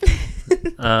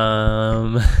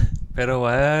 Pero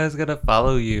why I was gonna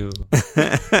follow you?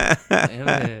 Damn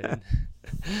it.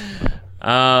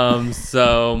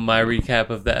 So my recap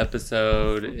of the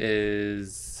episode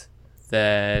is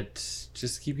that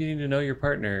just keep getting to know your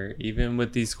partner. Even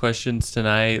with these questions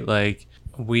tonight, like,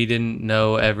 we didn't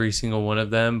know every single one of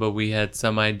them, but we had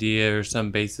some idea or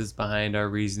some basis behind our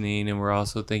reasoning, and we're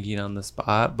also thinking on the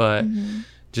spot. But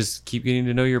just keep getting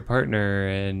to know your partner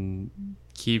and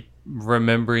keep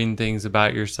remembering things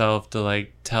about yourself to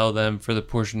like tell them for the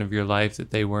portion of your life that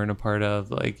they weren't a part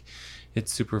of. Like,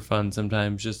 it's super fun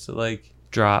sometimes just to like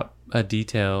drop a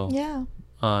detail Yeah.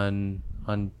 on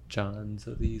John,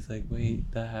 so that he's like,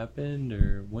 wait, that happened,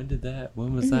 or when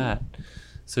was that?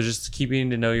 So just keep getting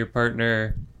to know your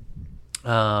partner,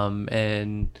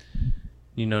 and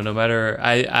you know, no matter,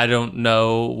 I don't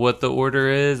know what the order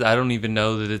is. I don't even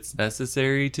know that it's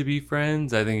necessary to be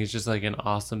friends. I think it's just like an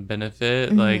awesome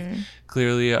benefit. Like,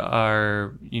 clearly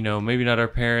our, you know, maybe not our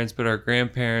parents, but our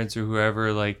grandparents or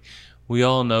whoever, like, we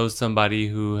all know somebody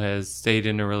who has stayed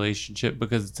in a relationship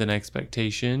because it's an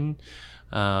expectation,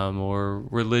 or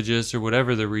religious, or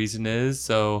whatever the reason is.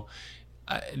 So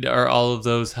are all of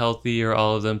those healthy? Or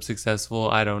all of them successful?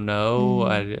 I don't know.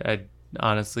 I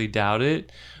honestly doubt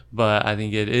it. But I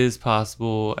think it is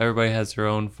possible. Everybody has their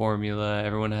own formula.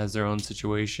 Everyone has their own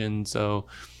situation. So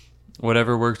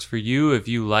whatever works for you. If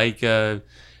you like a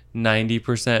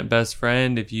 90% best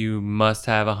friend, if you must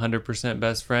have 100%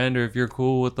 best friend, or if you're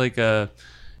cool with like a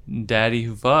daddy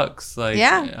who fucks, like,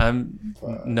 Yeah.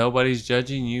 nobody's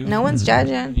judging you. No one's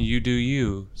judging. You do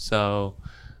you. So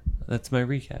that's my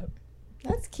recap.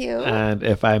 That's cute. And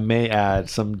if I may add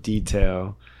some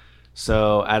detail,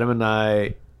 so Adam and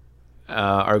I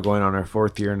are going on our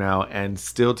 4th year now, and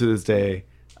still to this day,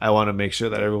 I want to make sure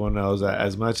that everyone knows that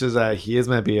as much as he is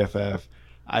my BFF,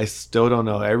 I still don't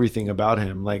know everything about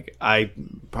him. Like, I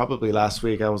probably last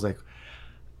week I was like,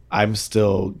 I'm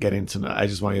still getting to know. I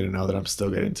just want you to know that I'm still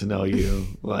getting to know you.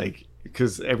 Like,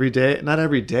 because every day, not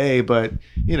every day, but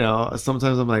you know,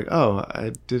 sometimes I'm like, oh,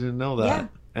 I didn't know that,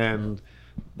 Yeah. and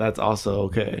that's also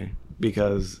okay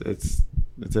because it's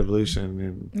evolution,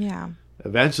 and Yeah.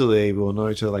 eventually we'll know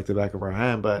each other like the back of our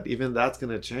hand. But even that's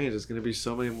gonna change. There's gonna be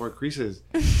so many more creases.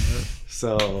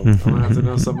 So I'm gonna have to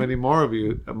know so many more of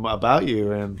you, about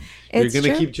you, and It's you're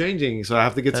gonna true. keep changing. So I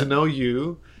have to get to know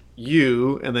you,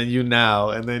 and then you now,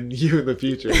 and then you in the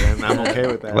future, and I'm okay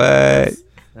with that. What?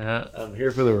 I'm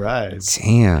here for the ride.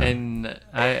 Damn. And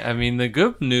I mean, the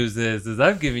good news is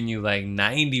I've given you like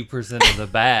 90% of the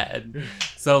bad.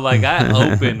 So like,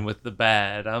 I open with the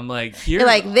bad. I'm like, here, You're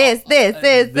like this.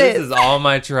 this is all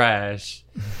my trash.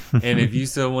 And if you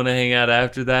still want to hang out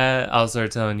after that, I'll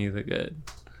start telling you the good.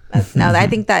 No, I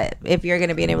think that if you're going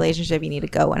to be in a relationship, you need to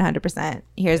go 100%.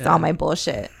 Here's all my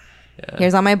bullshit. Yeah.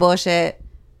 Here's all my bullshit.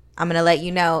 I'm going to let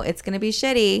you know it's going to be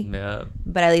shitty, Yeah.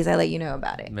 but at least I let you know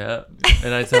about it. Yeah.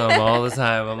 And I tell them all the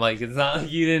time, I'm like, it's not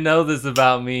like you didn't know this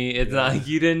about me. It's not like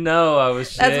you didn't know I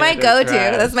was shit. That's my or go-to.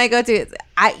 trash. That's my go-to. You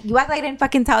act like I didn't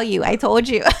fucking tell you. I told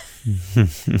you.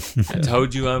 I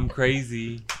told you I'm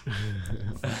crazy.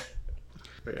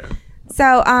 Yeah.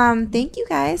 So, thank you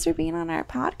guys for being on our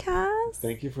podcast.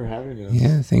 Thank you for having us.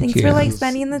 Yeah, Thanks you. for like It was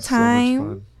spending the so much time.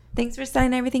 fun. Thanks for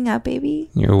setting everything up, baby.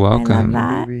 You're I welcome. love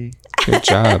that. Baby. Good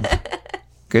job.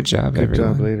 Good job, Good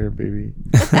everyone. job later, baby.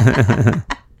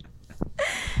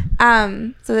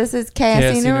 So this is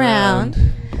Chaosing Around,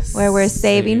 where we're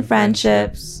saving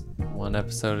friendships. One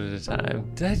episode at a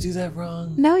time. Did I do that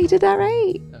wrong? No, you did that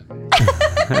right.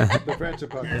 Okay. The Friendship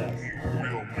Podcast.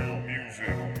 Real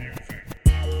music.